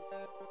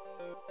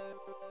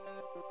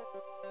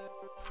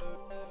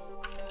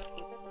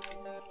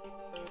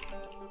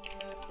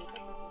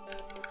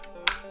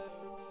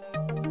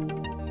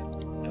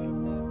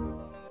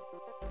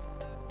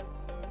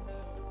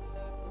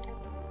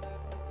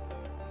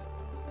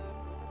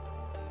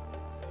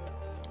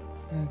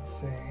 Let's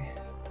see.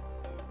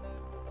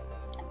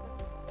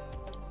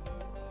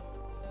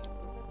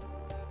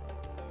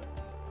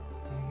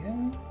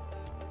 Again.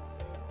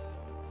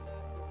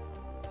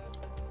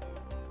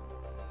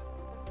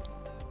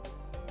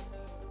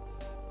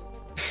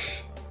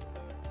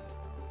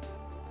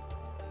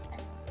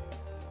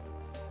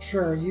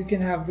 Sure, you can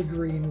have the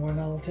green one.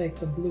 I'll take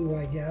the blue,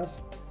 I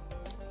guess.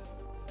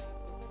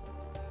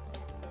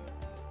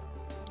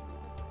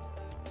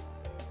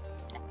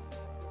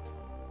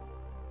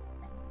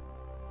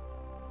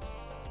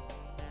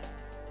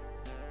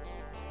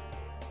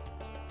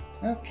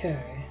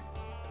 Okay.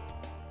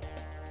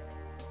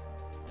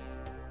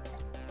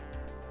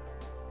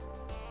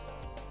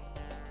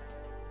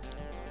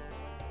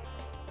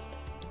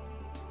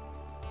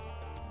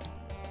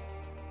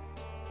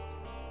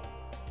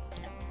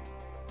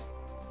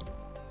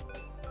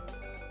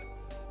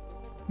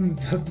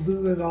 The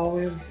blue is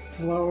always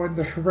slow and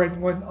the red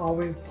one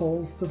always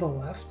pulls to the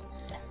left.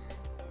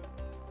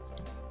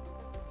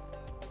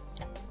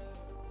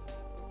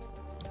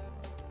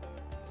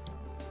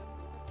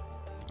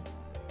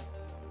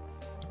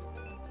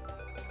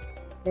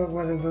 But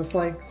what is this,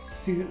 like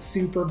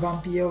super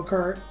bumpy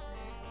kart?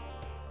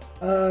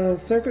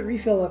 Circuit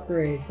refill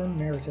upgrade from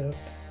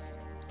Meritus.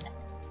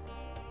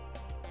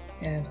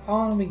 And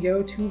on we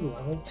go to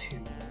level 2.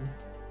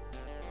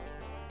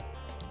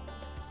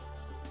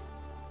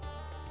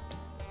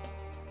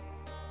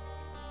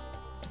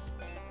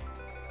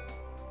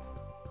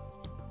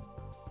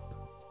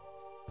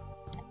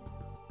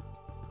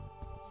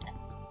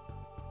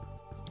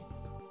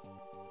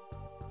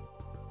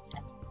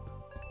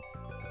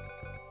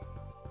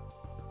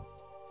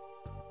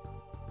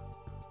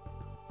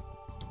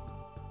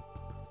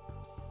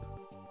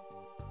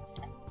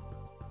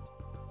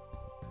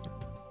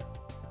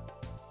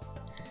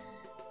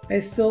 I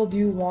still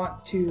do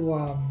want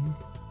to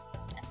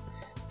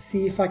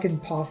see if I can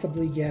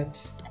possibly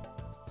get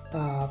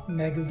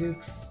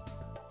Megazooks,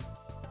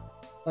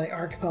 like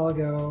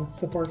Archipelago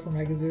support for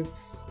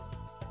Megazooks.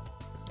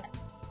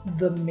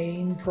 The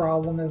main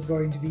problem is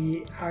going to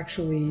be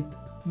actually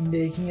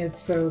making it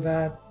so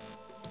that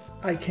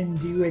I can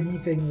do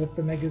anything with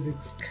the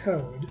Megazooks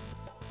code.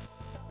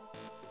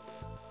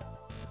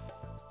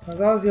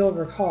 as you'll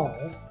recall,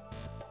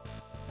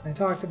 I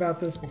talked about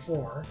this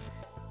before,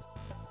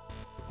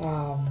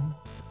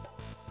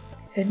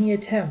 any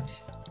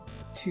attempt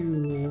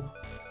to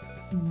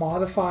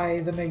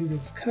modify the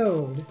Megazoo's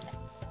code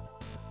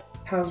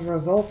has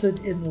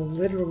resulted in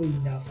literally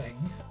nothing.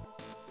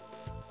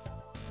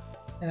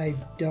 And I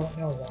don't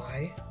know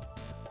why.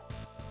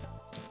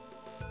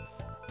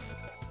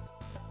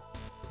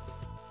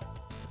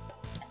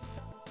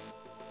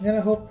 I'm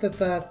gonna hope that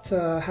that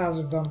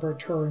hazard bumper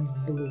turns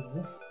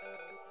blue.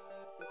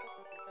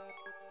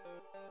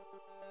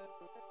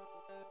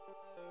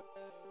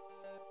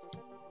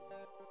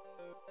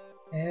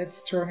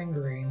 It's turning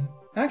green.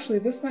 Actually,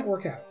 this might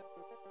work out.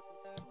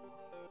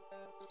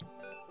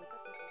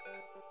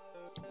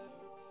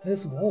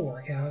 This will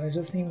work out, I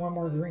just need one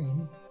more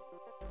green.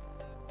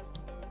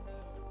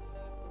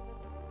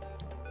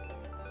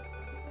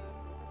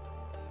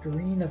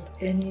 Green of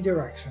any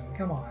direction,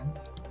 come on.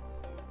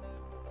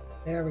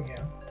 There we go.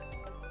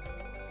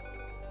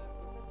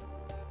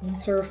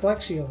 It's a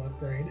reflect shield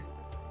upgrade.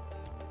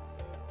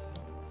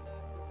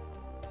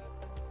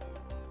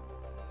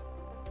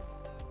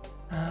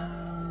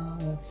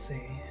 Let's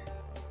see.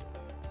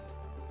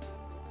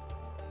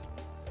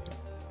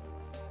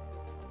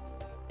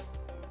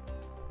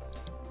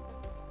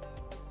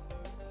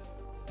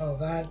 Oh,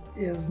 that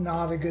is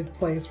not a good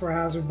place for a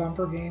hazard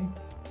bumper game.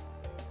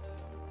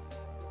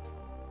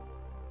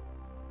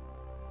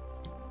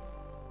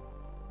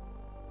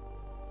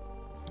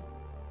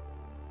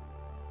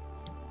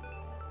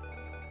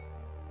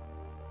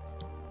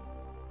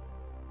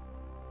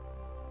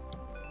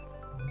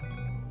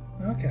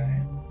 Okay.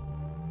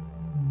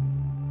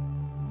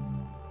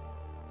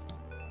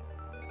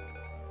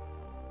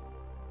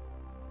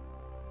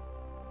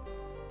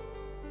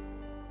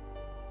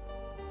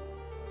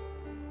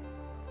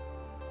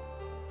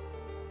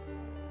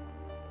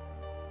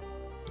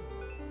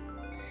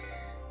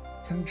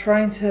 I'm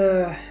trying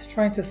to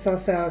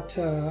suss out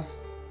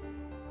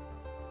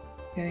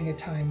getting a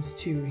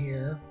 ×2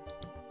 here.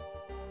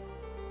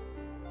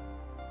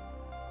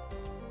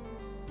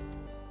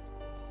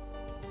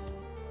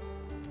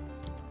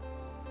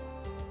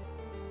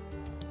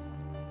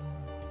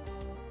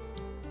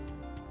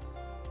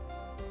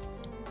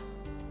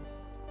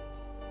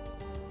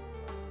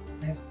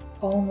 I've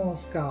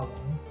almost got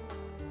one.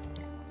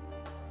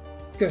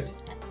 Good.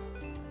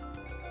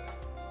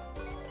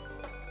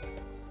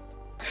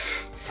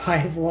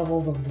 5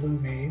 levels of blue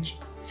mage.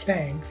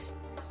 Thanks.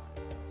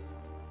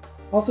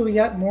 Also, we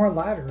got more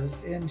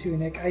ladders in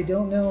TUNIC. I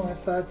don't know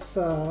if that's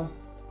out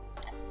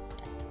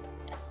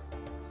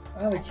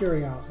of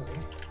curiosity.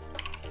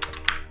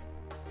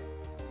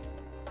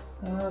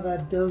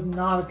 That does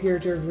not appear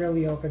to have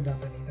really opened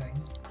up anything.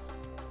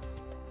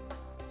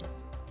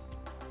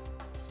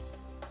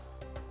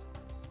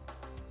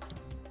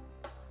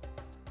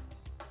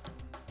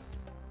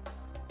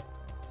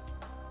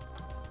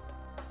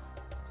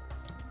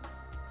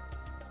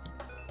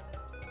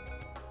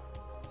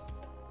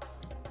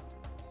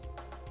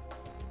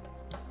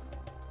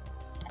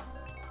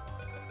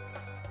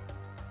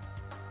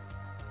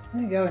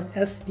 I got an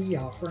SB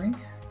offering.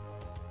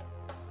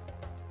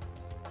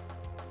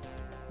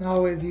 And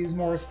always use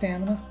more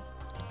stamina.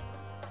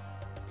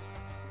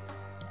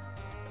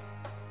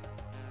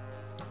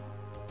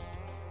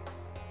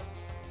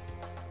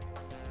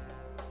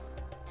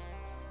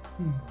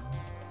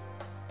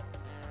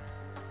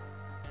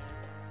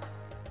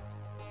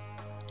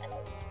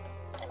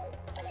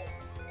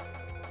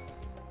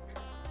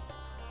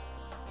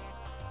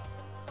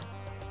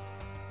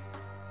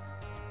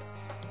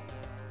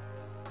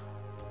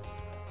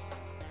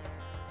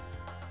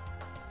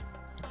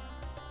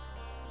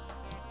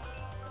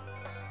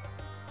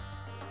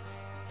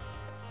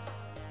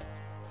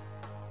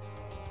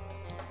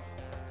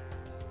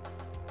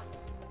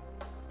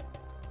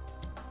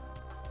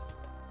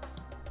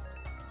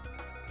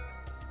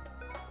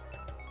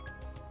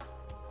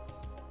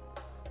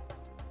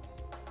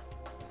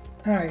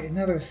 Alright,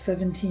 another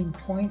 17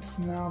 points,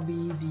 and that'll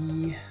be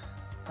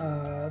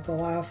the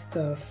last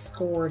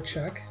score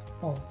check.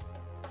 Oh,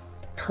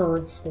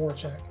 current score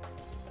check.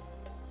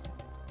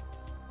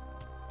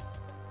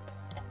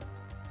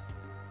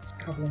 Just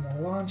a couple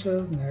more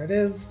launches, and there it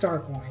is, star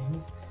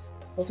coins.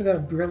 Also got a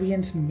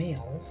brilliant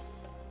mail.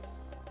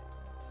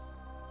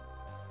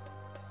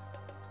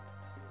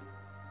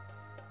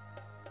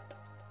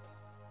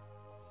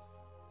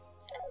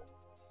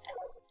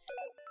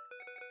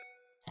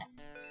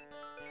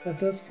 At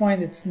this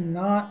point, it's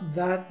not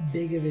that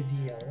big of a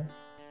deal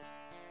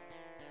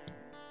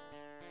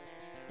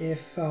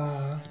if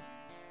I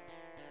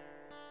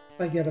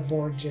get a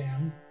board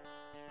jam.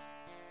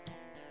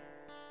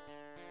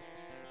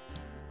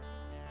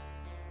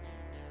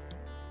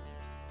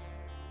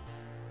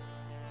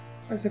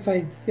 Of course,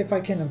 if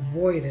I can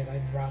avoid it,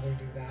 I'd rather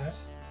do that.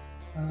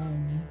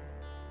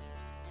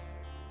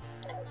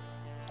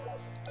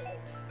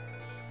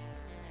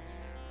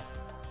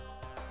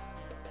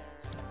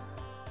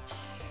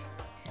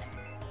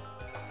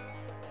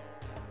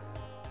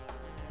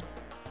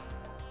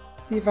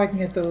 See if I can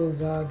get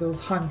those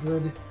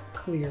 100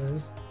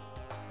 clears.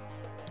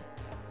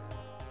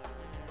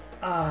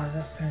 Ah,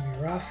 that's gonna be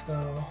rough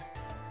though.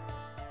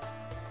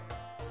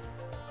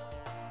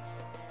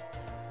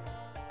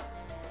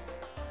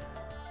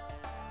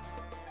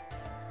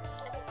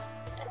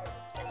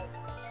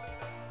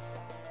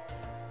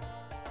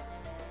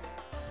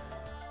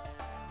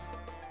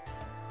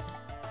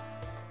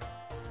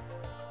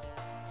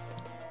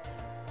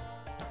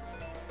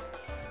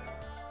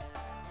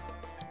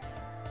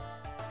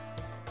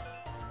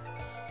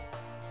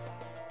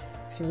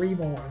 Three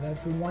more.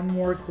 That's one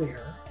more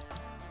clear.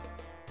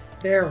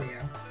 There we go.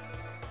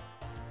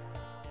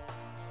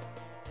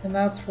 And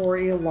that's for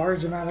a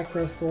large amount of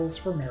crystals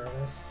for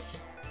Meredith.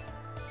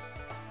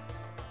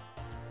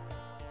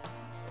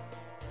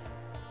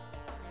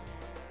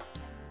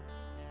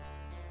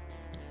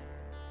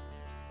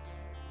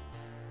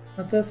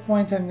 At this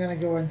point, I'm gonna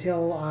go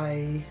until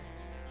I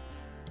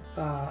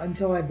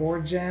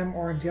board jam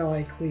or until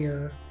I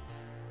clear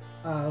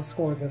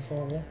score this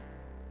level.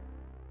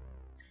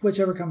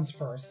 Whichever comes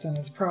first, and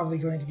it's probably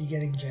going to be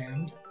getting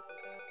jammed.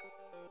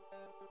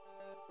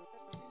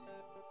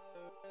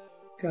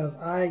 Because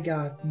I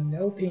got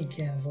no paint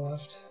cans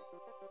left.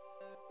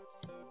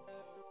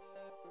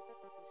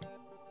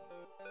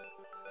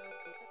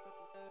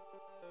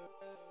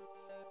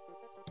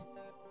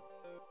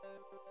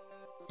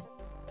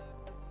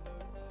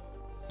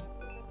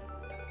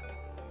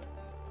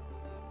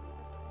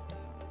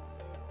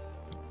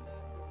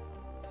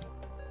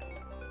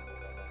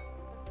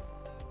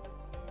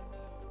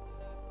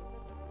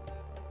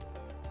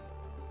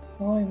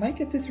 Well, we might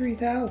get to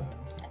 3,000.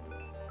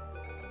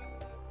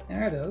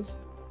 There it is.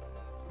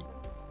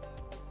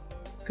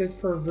 It's good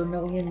for a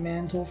Vermilion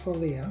Mantle for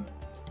Leah.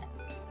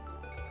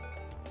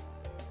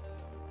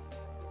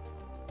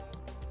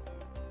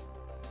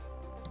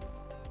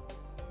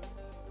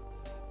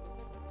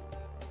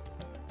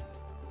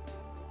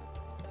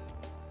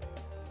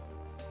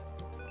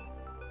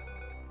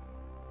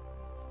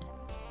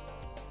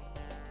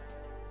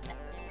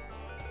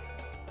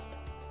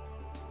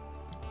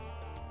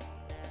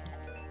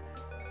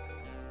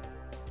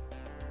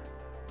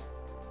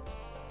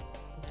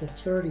 To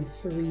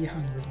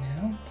 3,300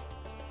 now.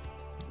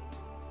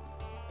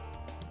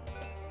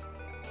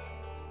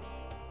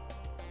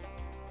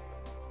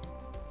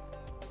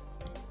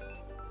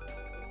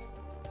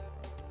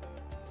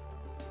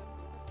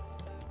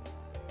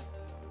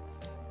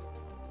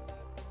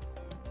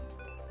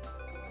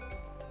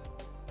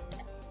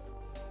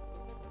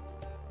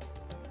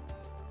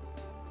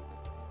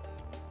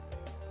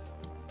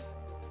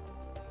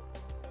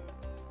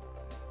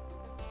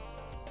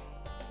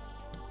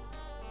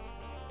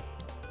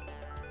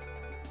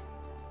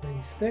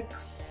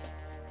 Six.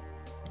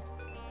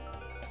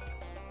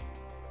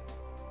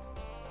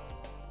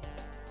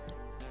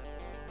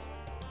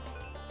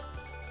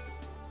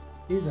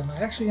 Geez, am I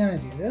actually gonna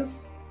do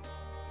this?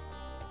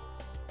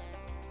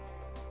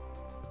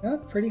 Got a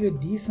pretty good,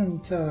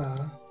 decent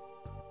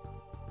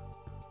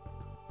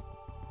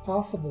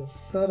possible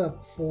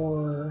setup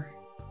for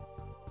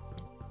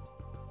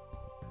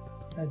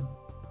a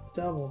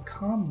double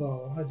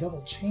combo, a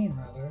double chain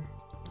rather.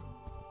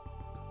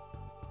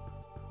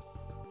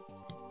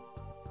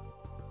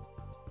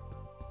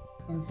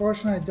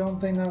 Unfortunately, I don't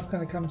think that's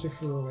going to come to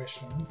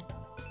fruition.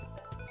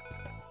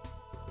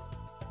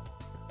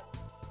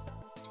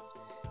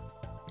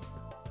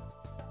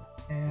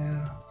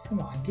 Yeah, come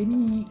on, give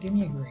me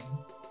a green.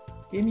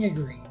 Give me a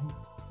green.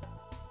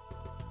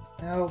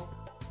 Nope.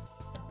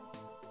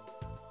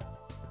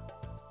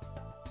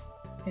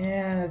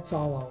 And it's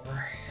all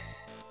over.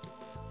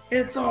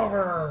 It's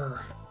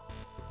over!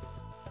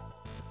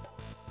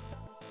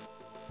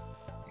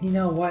 You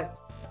know what?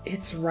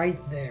 It's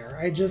right there.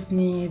 I just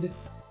need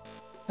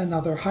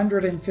another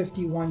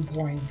 151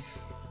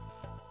 points.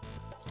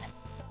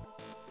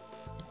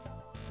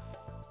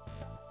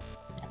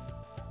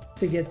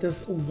 To get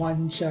this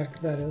one check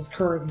that is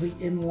currently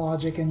in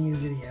logic and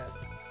easy to get.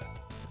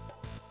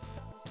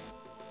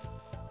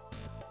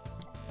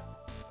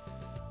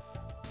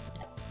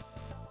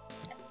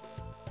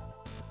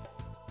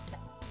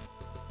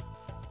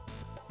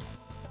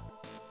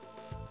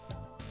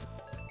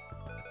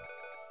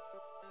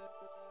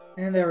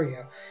 And there we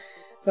go.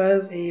 That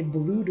is a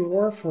blue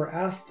door for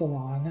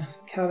Astalon,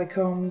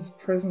 Catacombs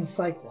Prison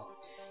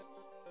Cyclops.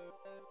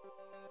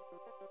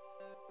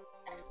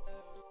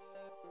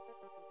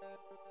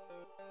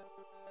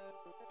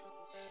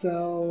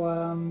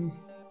 So,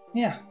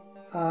 yeah,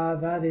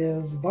 that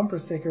is bumper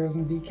stickers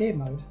in BK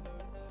mode.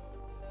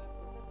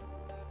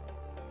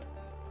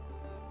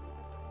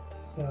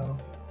 So,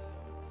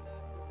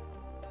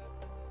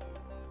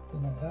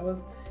 don't know what that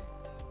was.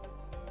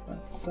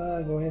 Let's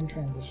go ahead and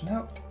transition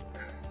out.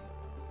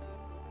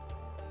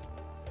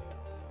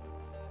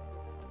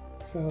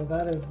 So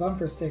that is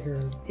bumper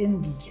stickers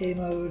in BK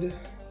mode.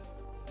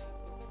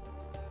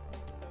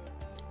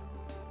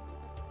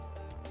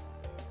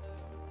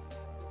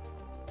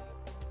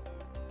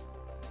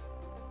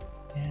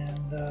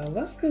 And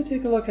let's go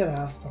take a look at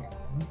Astalon.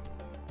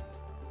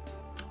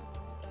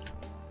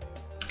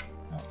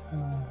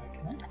 Oh,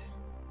 connect.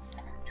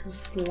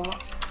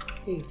 slot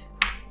 8.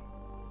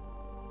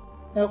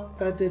 Nope,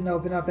 that didn't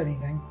open up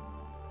anything.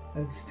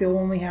 It still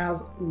only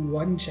has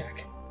 1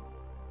 check.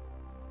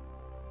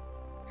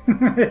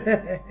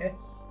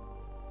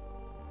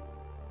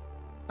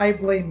 I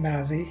blame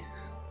Mazzy.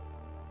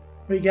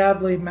 We gotta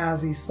blame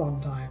Mazzy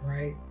sometime,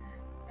 right?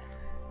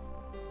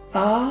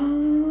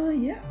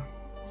 Yeah.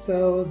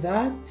 So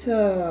that's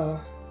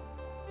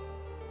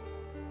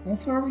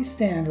where we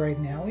stand right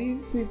now.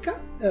 We've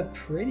got a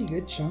pretty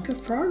good chunk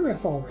of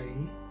progress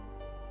already.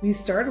 We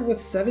started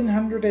with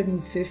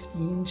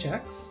 715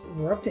 checks.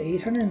 We're up to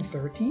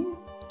 813.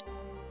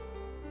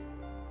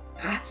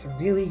 That's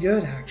really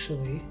good,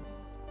 actually.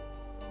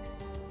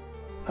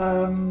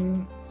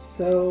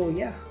 So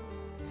yeah.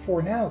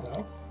 For now,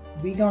 though,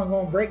 we gonna go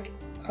on break.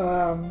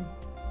 So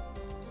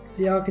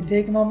y'all can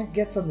take a moment,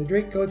 get something to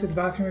drink, go to the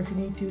bathroom if you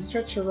need to,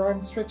 stretch your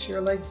arms, stretch your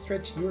legs,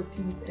 stretch your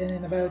teeth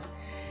in about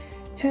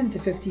 10 to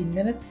 15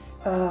 minutes.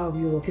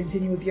 We will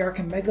continue with the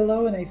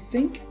Archimegalo, and I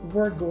think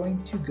we're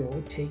going to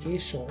go take a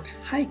short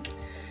hike.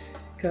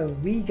 Because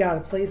we gotta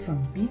play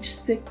some beach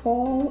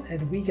stickball,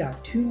 and we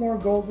got 2 more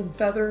golden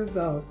feathers,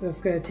 though that's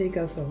gonna take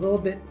us a little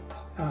bit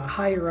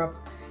higher up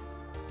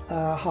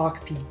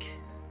Hawk Peak.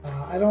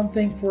 I don't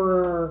think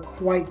we're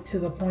quite to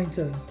the point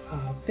of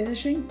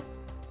finishing,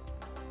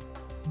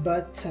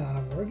 but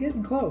we're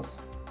getting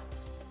close.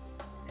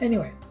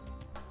 Anyway,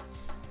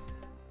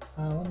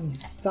 let me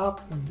stop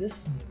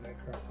this music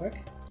real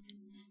quick.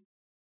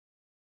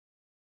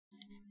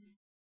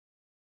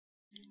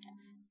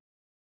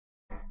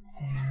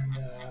 And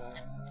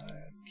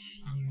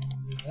cue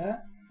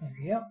that. There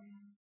we go.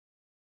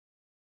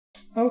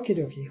 Okie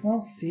dokie.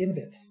 Well, see you in a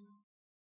bit.